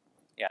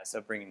 Yeah,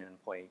 so bringing in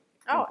employee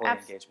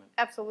engagement.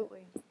 Absolutely.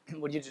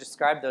 Would you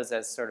describe those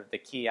as sort of the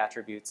key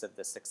attributes of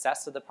the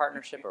success of the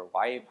partnership, or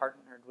why you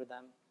partnered with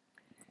them?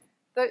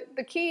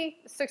 The key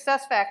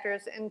success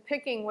factors in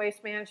picking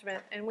Waste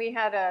Management, and we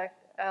had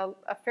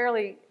a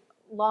fairly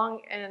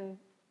long and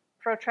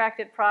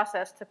protracted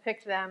process to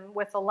pick them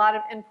with a lot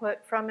of input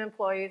from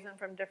employees and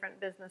from different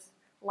business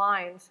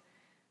lines,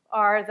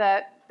 are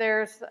that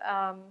there's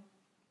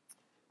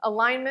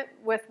alignment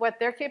with what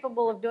they're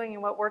capable of doing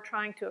and what we're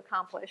trying to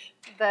accomplish,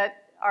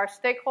 that our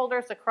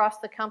stakeholders across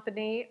the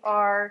company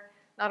are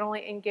not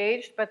only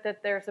engaged, but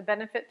that there's a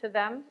benefit to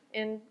them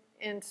in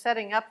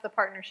setting up the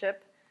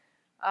partnership,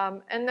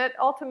 and that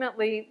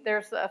ultimately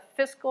there's a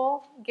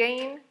fiscal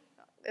gain.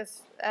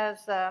 As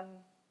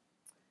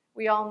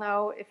we all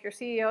know, if your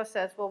CEO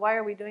says, well, why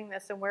are we doing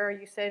this, and where are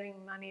you saving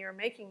money or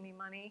making me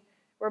money?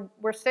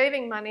 We're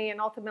saving money, and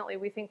ultimately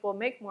we think we'll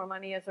make more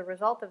money as a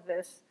result of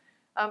this.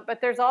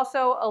 But there's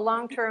also a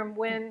long-term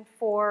win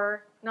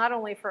for, not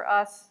only for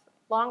us,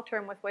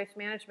 long-term with waste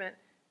management,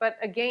 but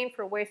a gain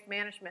for waste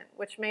management,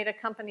 which made a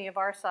company of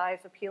our size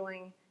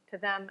appealing to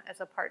them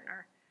as a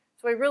partner.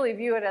 So we really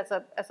view it as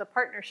a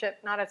partnership,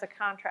 not as a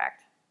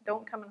contract.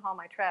 Don't come and haul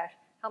my trash.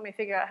 Help me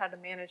figure out how to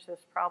manage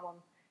this problem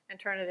and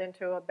turn it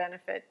into a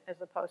benefit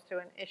as opposed to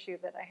an issue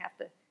that I have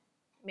to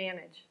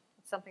manage.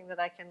 It's something that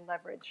I can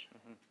leverage.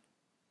 Mm-hmm.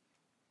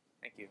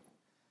 Thank you.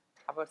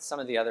 How about some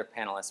of the other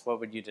panelists? What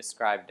would you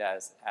describe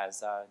as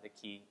the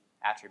key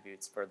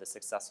attributes for the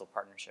successful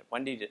partnership?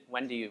 When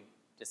do you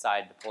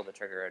decide to pull the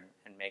trigger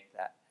and make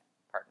that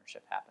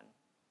partnership happen?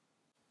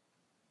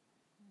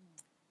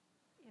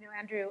 You know,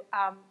 Andrew,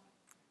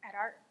 at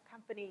our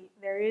company,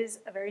 there is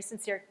a very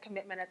sincere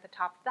commitment at the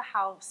top of the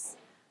house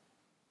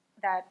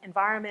that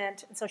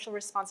environment and social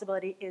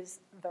responsibility is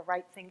the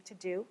right thing to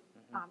do.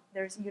 Mm-hmm.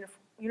 There's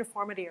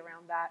uniformity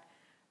around that.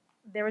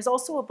 There is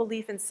also a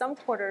belief in some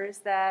quarters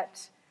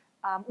that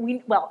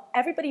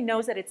everybody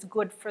knows that it's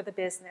good for the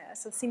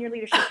business. So the senior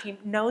leadership team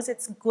knows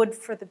it's good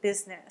for the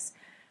business.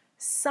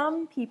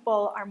 Some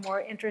people are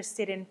more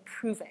interested in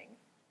proving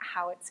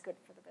how it's good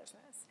for the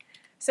business.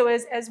 So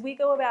as we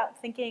go about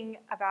thinking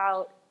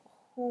about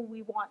who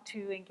we want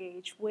to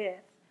engage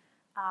with,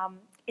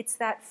 it's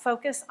that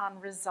focus on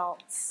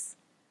results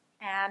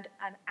and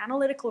an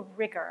analytical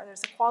rigor.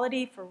 There's a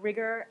quality for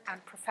rigor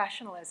and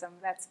professionalism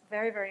that's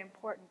very, very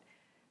important.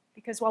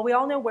 Because while we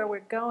all know where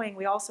we're going,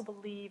 we also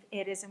believe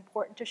it is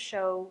important to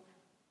show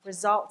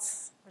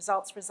results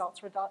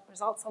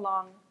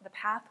along the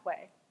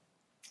pathway.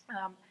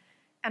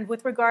 And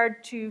with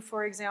regard to,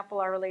 for example,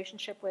 our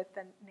relationship with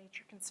the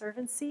Nature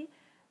Conservancy,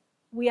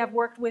 we have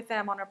worked with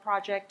them on a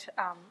project.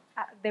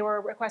 They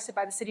were requested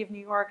by the City of New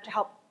York to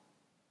help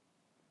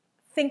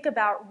think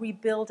about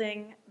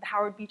rebuilding the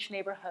Howard Beach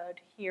neighborhood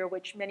here,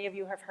 which many of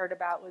you have heard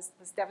about was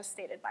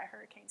devastated by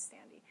Hurricane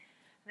Sandy.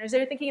 And as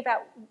they're thinking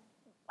about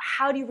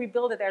how do you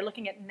rebuild it, they're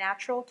looking at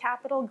natural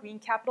capital, green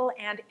capital,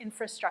 and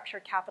infrastructure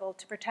capital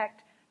to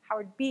protect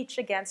Howard Beach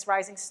against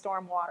rising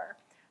storm water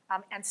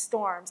and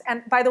storms.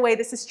 And by the way,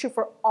 this is true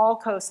for all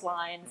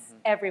coastlines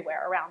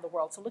everywhere around the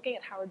world. So looking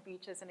at Howard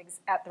Beach as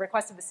at the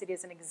request of the city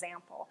as an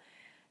example.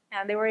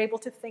 And they were able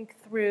to think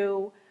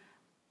through,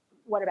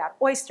 what about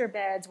oyster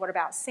beds? What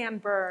about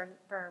sand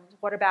berms?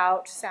 What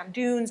about sand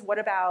dunes? What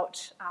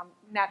about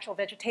natural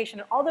vegetation?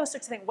 And all those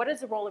sorts of things. What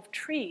is the role of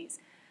trees?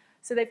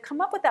 So they've come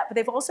up with that, but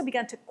they've also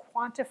begun to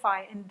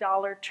quantify in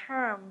dollar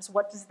terms,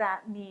 what does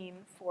that mean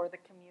for the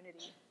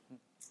community?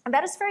 And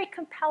that is very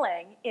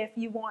compelling if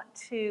you want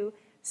to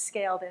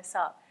scale this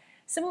up.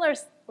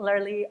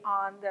 Similarly,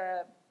 on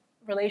the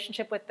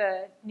relationship with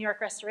the New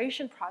York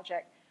Restoration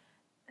Project,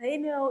 they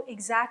know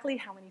exactly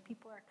how many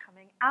people are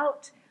coming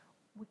out.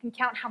 We can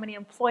count how many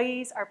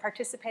employees are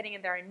participating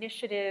in their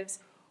initiatives.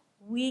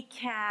 We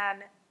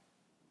can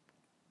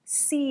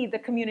see the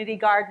community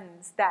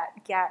gardens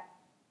that get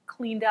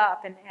cleaned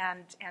up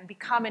and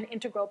become an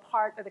integral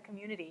part of the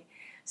community.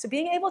 So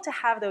being able to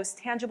have those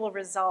tangible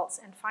results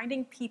and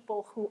finding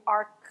people who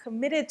are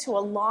committed to a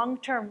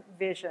long-term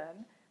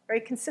vision, very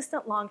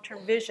consistent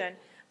long-term vision,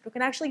 who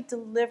can actually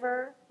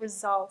deliver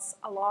results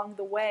along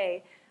the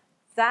way,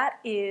 that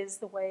is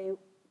the way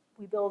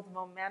we build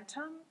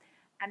momentum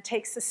and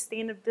take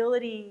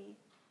sustainability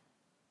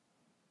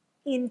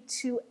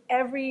into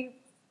every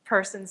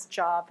person's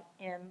job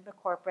in the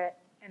corporate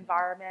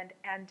environment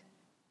and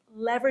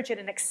leverage it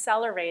and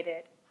accelerate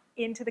it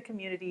into the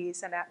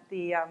communities and at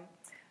the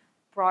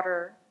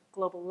broader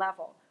global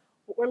level.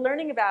 What we're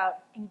learning about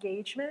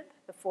engagement,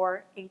 the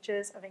 4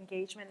 H's of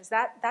engagement, is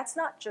that that's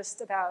not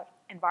just about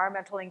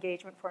environmental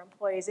engagement for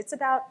employees, it's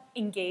about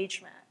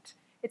engagement.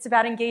 It's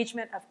about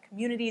engagement of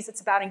communities,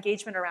 it's about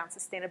engagement around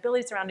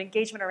sustainability, it's around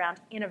engagement around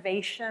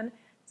innovation.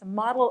 It's a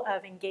model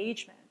of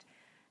engagement.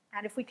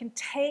 And if we can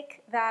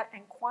take that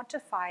and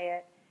quantify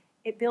it,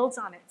 it builds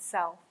on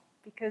itself.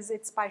 Because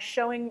it's by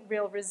showing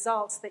real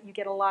results that you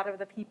get a lot of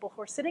the people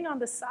who are sitting on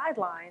the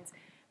sidelines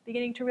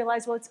beginning to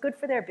realize, well, it's good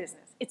for their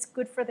business. It's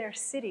good for their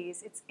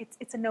cities.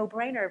 It's a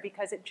no-brainer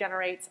because it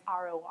generates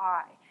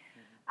ROI.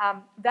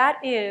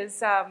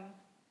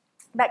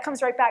 That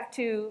comes right back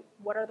to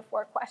what are the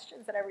 4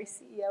 questions that every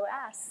CEO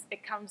asks.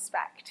 It comes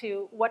back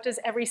to what does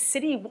every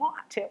city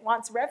want? It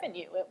wants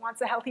revenue. It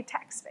wants a healthy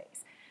tax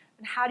base.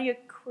 And how do you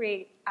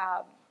create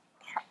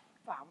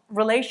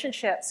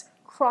relationships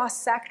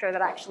cross-sector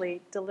that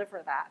actually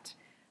deliver that?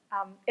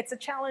 It's a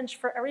challenge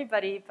for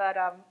everybody, but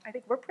I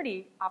think we're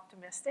pretty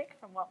optimistic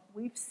from what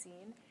we've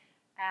seen,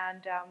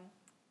 and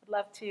would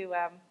love to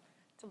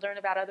learn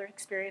about other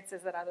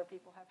experiences that other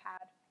people have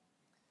had.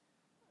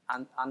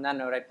 on that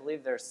note, I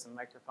believe there's some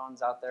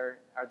microphones out there.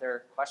 Are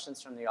there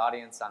questions from the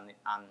audience on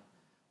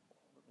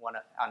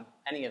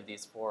any of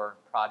these 4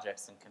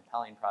 projects and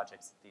compelling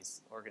projects that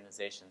these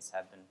organizations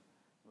have been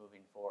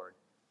moving forward?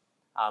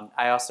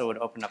 I also would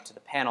open up to the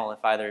panel if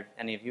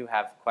any of you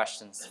have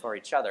questions for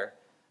each other.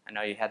 I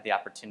know you had the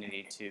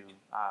opportunity to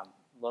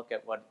look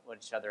at what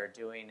each other are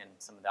doing and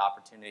some of the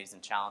opportunities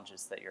and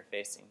challenges that you're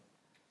facing.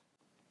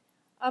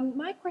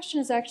 My question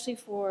is actually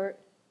for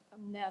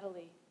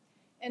Natalie.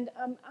 And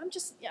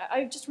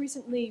I just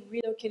recently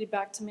relocated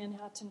back to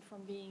Manhattan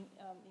from being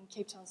in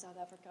Cape Town, South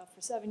Africa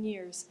for 7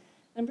 years.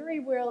 I'm very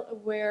well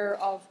aware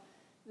of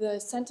the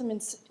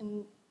sentiments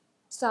in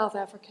South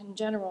Africa in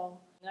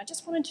general. And I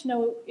just wanted to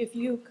know if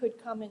you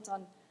could comment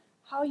on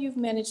how you've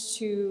managed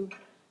to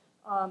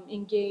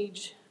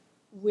engage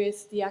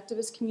with the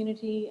activist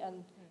community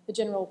and the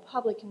general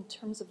public in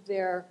terms of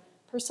their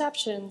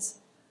perceptions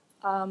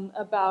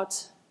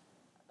about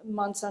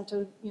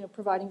Monsanto,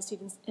 providing seed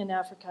in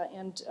Africa,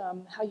 and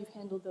how you've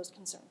handled those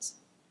concerns.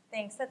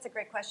 Thanks, that's a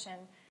great question.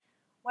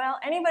 Well,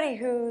 anybody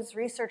who's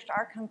researched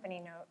our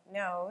company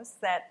knows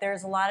that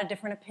there's a lot of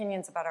different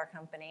opinions about our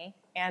company,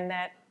 and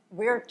that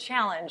we're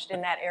challenged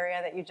in that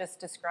area that you just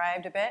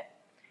described a bit,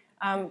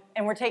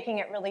 and we're taking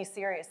it really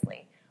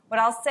seriously. What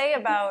I'll say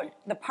about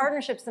the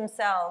partnerships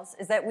themselves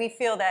is that we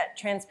feel that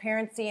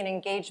transparency and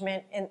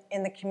engagement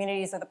in the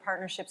communities of the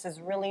partnerships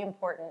is really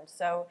important.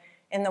 So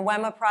in the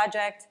WEMA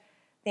project,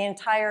 the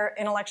entire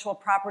intellectual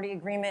property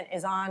agreement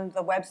is on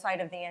the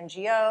website of the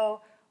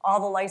NGO. All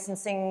the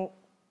licensing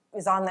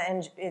is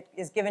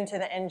given to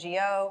the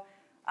NGO.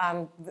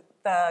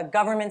 The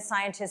government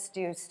scientists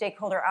do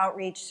stakeholder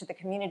outreach to the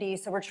community.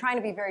 So we're trying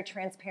to be very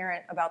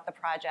transparent about the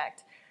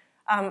project.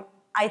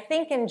 I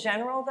think in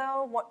general,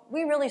 though, what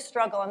we really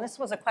struggle, and this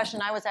was a question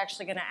I was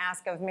actually going to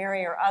ask of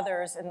Mary or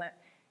others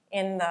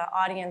in the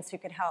audience who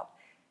could help.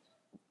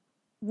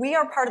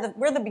 We're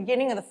the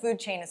beginning of the food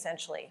chain,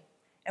 essentially.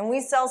 And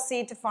we sell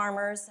seed to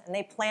farmers, and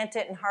they plant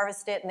it and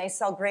harvest it, and they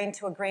sell grain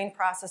to a grain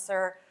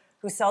processor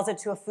who sells it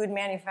to a food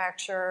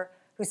manufacturer,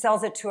 who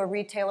sells it to a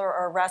retailer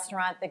or a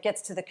restaurant that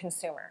gets to the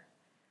consumer.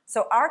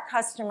 So our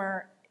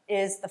customer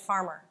is the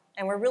farmer,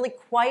 and we're really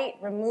quite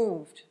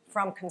removed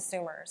from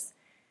consumers.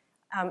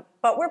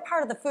 But we're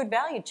part of the food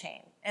value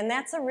chain, and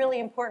that's a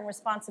really important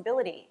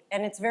responsibility.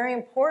 And it's very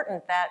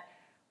important that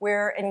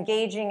we're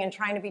engaging and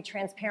trying to be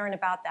transparent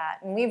about that.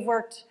 And we've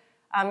worked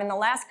in the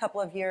last couple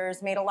of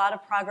years, made a lot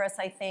of progress,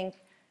 I think,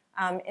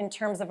 in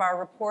terms of our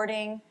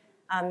reporting.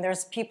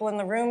 There's people in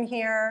the room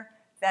here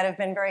that have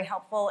been very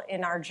helpful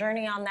in our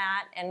journey on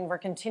that, and we're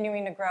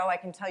continuing to grow. I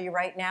can tell you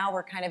right now,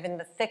 we're kind of in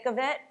the thick of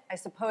it. I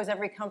suppose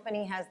every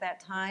company has that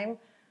time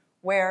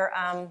where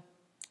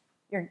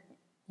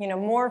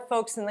more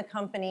folks in the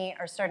company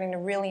are starting to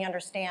really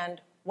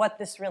understand what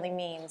this really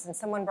means. And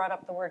someone brought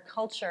up the word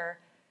culture.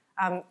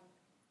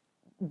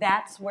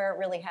 That's where it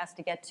really has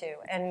to get to.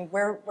 And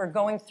we're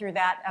going through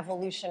that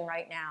evolution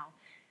right now.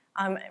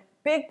 A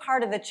big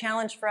part of the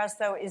challenge for us,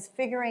 though, is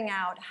figuring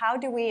out how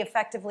do we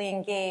effectively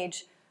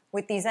engage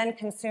with these end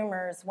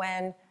consumers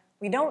when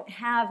we don't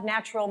have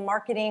natural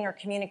marketing or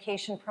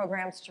communication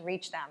programs to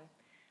reach them.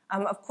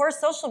 Of course,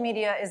 social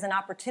media is an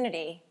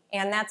opportunity,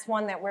 and that's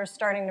one that we're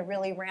starting to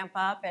really ramp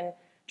up and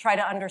try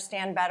to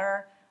understand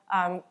better,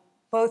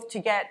 both to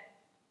get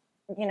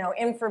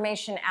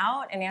information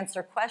out and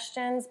answer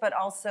questions, but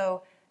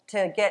also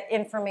to get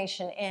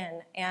information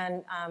in,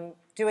 and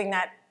doing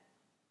that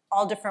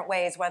all different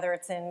ways, whether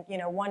it's in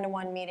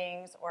one-to-one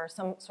meetings or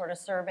some sort of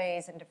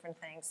surveys and different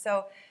things.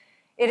 So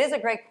it is a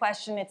great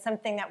question. It's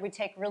something that we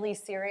take really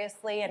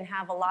seriously and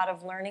have a lot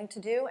of learning to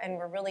do, and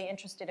we're really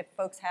interested if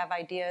folks have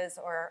ideas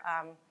or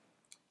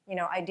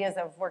ideas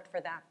that have worked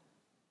for them.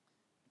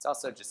 It's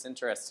also just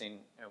interesting.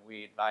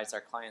 We advise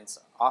our clients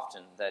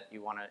often that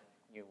you want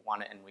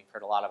to, and we've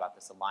heard a lot about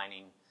this,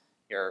 aligning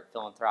your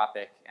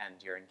philanthropic and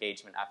your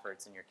engagement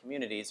efforts in your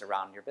communities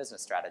around your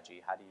business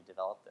strategy. How do you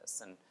develop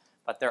this?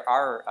 But there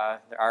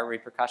are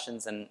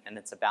repercussions, and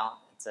it's a balance.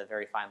 It's a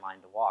very fine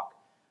line to walk,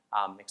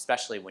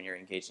 especially when you're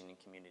engaging in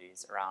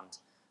communities around,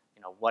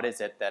 what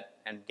is it that,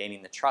 and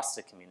gaining the trust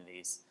of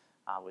communities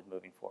with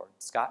moving forward.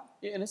 Scott?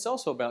 Yeah, and it's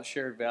also about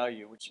shared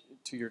value, which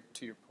to your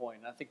point.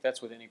 And I think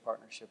that's with any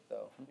partnership,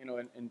 though.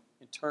 And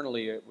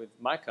internally with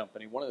my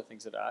company, one of the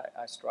things that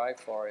I strive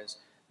for is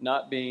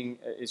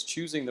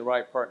choosing the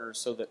right partners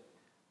so that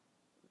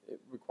it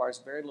requires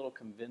very little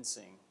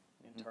convincing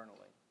internally.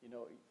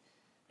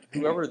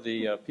 Whoever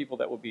the people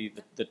that will be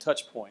the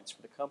touch points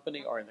for the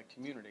company or in the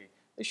community,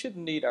 they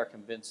shouldn't need our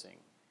convincing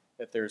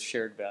that there's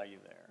shared value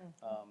there.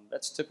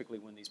 That's typically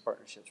when these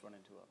partnerships run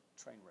into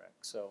a train wreck.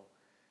 So,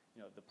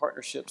 the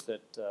partnerships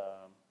that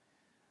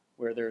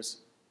where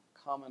there's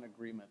common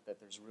agreement that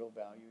there's real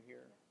value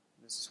here,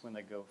 this is when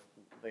they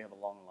have a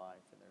long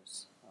life, and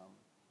there's,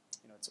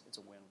 it's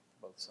a win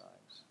for both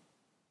sides.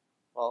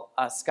 Well,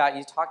 Scott,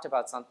 you talked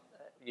about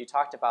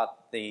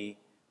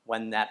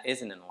when that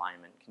isn't in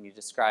alignment. Can you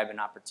describe an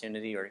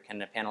opportunity, or can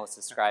the panelists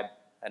describe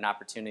an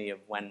opportunity of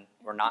when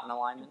we're not in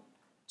alignment?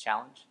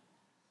 Challenge?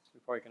 We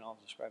probably can all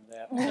describe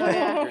that. Oh,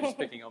 yeah. You're just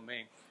picking on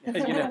me.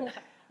 You know,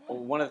 well,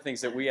 one of the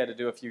things that we had to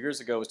do a few years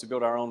ago was to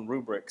build our own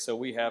rubric. So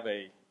we have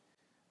a,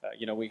 if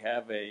you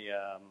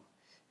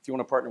want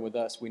to partner with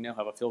us, we now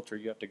have a filter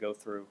you have to go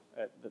through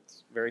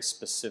that's very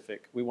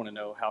specific. We want to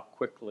know how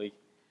quickly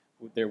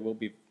there will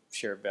be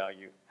shared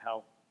value,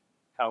 how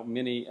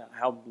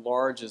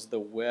large is the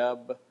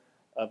web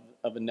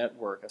of a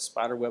network, a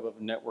spider web of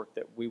a network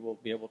that we will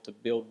be able to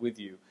build with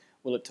you.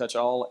 Will it touch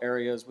all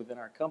areas within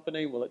our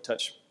company? Will it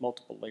touch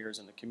multiple layers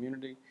in the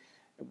community?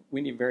 We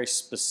need very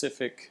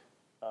specific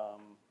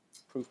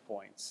proof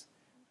points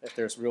that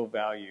there's real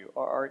value,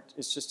 or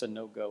it's just a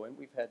no-go. And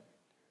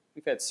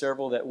we've had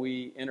several that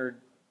we entered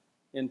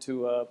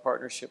into a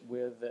partnership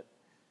with that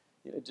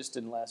it just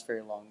didn't last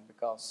very long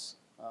because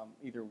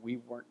either we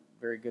weren't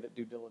very good at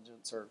due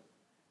diligence, or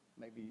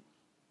maybe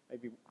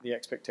the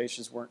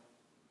expectations weren't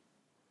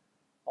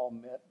all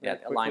met very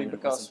quickly.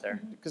 Alignment wasn't there.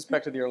 Because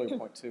back to the earlier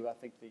point too, I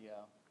think the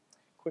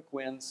quick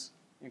wins,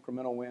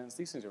 incremental wins,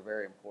 these things are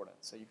very important.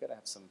 So you've got to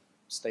have some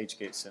stage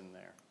gates in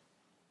there.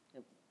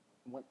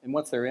 And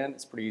once they're in,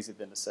 it's pretty easy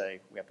then to say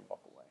we have to walk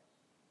away.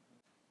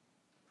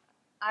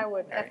 I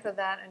would echo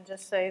that and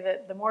just say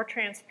that the more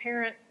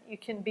transparent you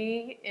can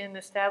be in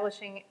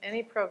establishing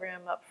any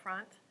program up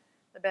front,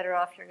 the better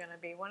off you're going to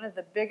be. One of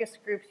the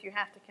biggest groups you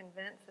have to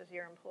convince is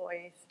your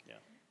employees. Yeah.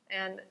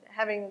 And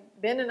having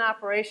been in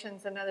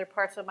operations in other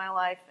parts of my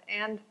life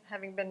and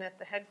having been at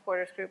the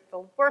headquarters group,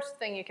 the worst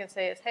thing you can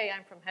say is, hey,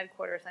 I'm from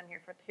headquarters, I'm here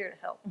to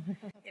help.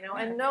 You know,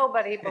 and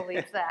nobody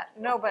believes that,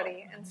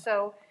 nobody. And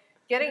so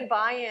getting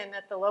buy-in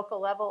at the local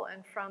level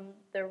and from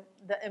the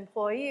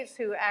employees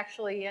who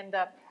actually end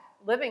up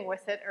living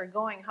with it or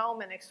going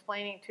home and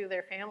explaining to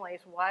their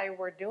families why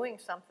we're doing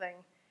something,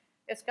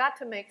 it's got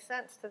to make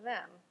sense to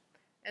them.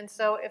 And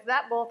so if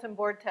that bulletin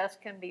board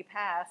test can be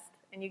passed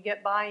and you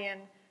get buy-in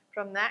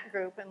from that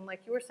group, and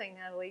like you were saying,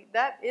 Natalie,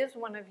 that is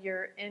one of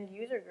your end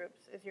user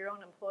groups, is your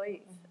own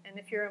employees. Mm-hmm. And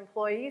if your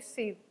employees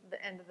see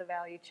the end of the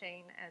value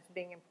chain as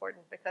being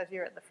important because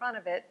you're at the front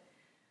of it,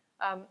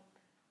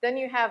 then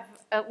you have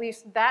at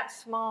least that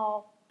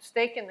small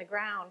stake in the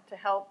ground to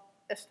help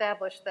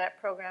establish that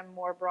program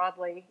more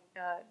broadly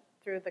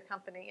through the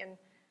company. And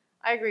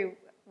I agree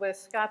with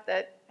Scott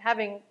that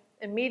having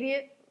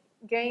immediate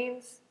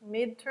gains,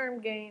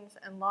 midterm gains,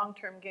 and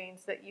long-term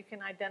gains that you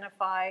can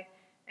identify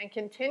and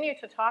continue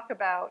to talk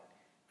about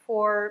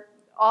for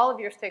all of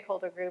your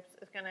stakeholder groups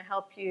is going to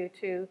help you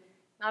to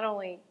not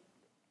only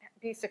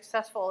be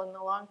successful in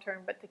the long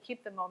term, but to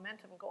keep the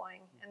momentum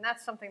going. And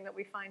that's something that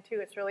we find too.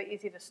 It's really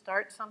easy to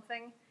start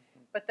something,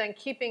 but then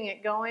keeping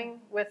it going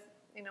with,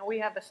 you know, we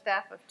have a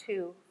staff of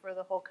 2 for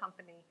the whole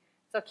company.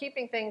 So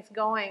keeping things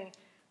going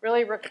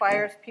really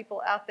requires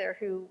people out there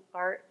who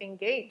are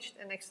engaged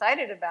and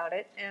excited about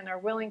it and are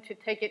willing to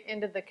take it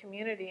into the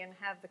community and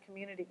have the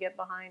community get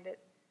behind it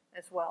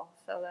as well.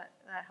 So that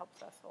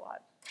helps us a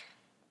lot.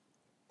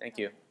 Thank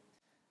you.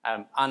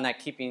 On that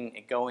keeping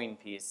it going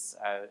piece,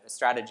 a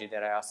strategy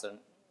that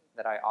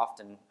I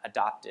often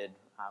adopted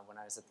when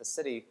I was at the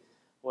city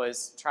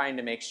was trying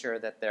to make sure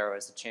that there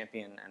was a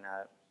champion and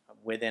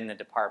within a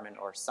department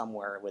or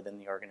somewhere within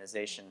the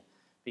organization,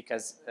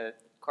 because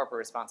corporate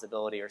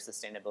responsibility or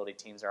sustainability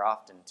teams are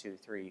often 2,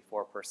 3,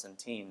 4-person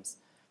teams,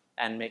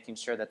 and making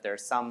sure that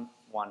there's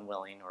someone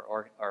willing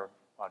or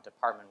a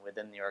department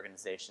within the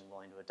organization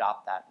willing to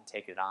adopt that and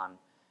take it on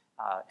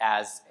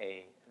as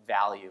a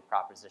value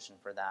proposition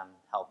for them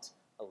helped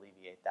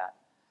alleviate that.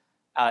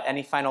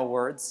 Any final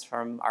words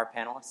from our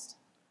panelists?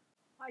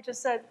 I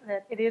just said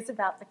that it is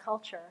about the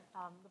culture.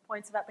 The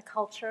points about the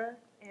culture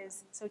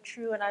is so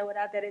true, and I would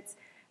add that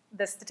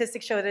the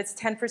statistics show that it's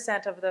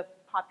 10% of the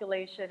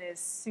population is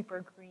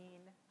super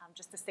green,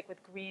 just to stick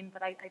with green,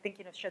 but I think,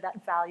 you know, share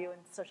that value and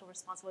social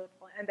responsibility.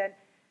 And then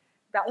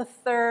about a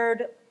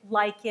third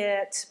like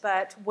it,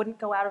 but wouldn't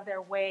go out of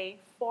their way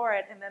for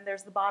it. And then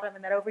there's the bottom,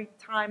 and that over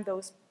time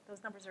those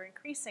numbers are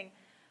increasing.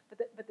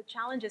 But the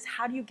challenge is,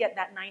 how do you get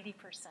that 90%?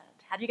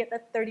 How do you get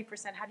that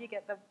 30%? How do you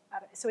get the?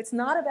 So it's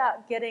not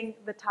about getting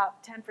the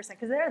top 10%,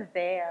 because they're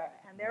there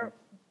and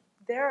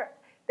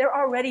they're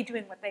already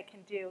doing what they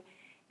can do.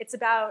 It's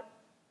about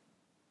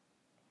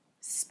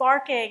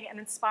sparking and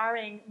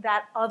inspiring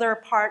that other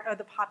part of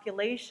the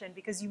population,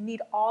 because you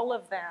need all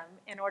of them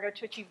in order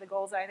to achieve the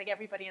goals that I think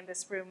everybody in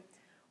this room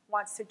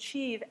wants to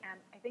achieve.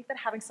 And I think that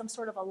having some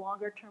sort of a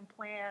longer-term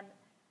plan,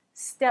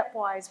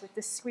 stepwise, with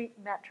discrete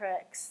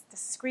metrics,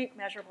 discrete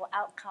measurable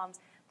outcomes,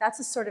 that's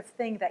the sort of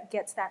thing that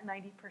gets that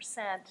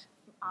 90%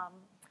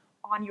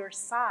 on your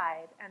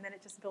side, and then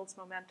it just builds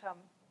momentum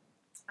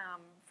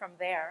from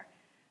there.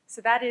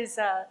 So that is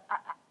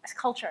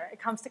culture.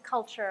 It comes to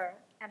culture,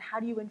 and how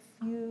do you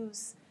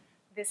infuse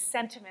this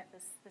sentiment,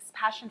 this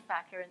passion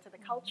factor into the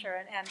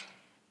culture? And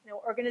you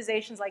know,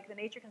 organizations like the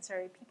Nature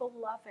Conservancy, people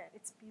love it.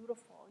 It's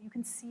beautiful. You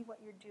can see what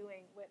you're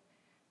doing with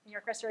the New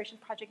York Restoration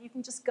Project. You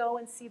can just go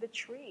and see the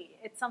tree.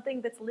 It's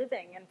something that's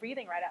living and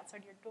breathing right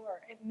outside your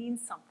door. It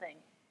means something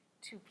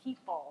to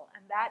people.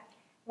 And that,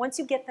 once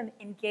you get them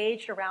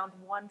engaged around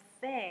one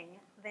thing,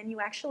 then you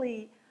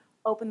actually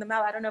open them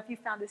out. I don't know if you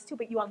found this too,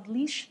 but you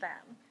unleash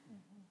them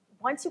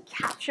once you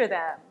capture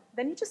them,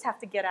 then you just have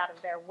to get out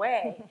of their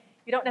way.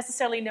 You don't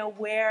necessarily know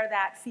where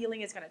that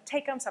feeling is going to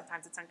take them.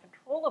 Sometimes it's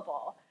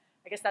uncontrollable.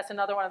 I guess that's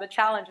another one of the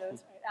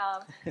challenges.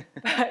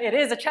 Right? It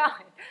is a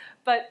challenge.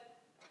 But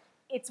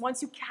it's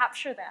once you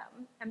capture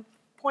them and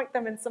point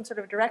them in some sort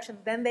of direction,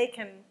 then they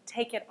can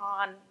take it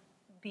on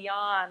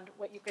beyond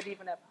what you could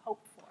even have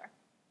hoped for.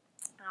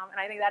 And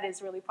I think that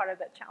is really part of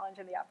the challenge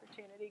and the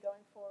opportunity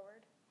going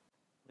forward.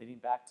 Leading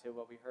back to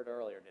what we heard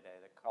earlier today,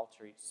 the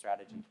culture eats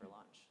strategy for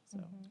lunch.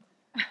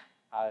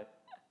 So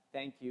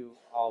thank you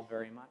all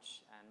very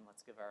much, and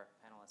let's give our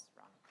panelists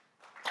a round.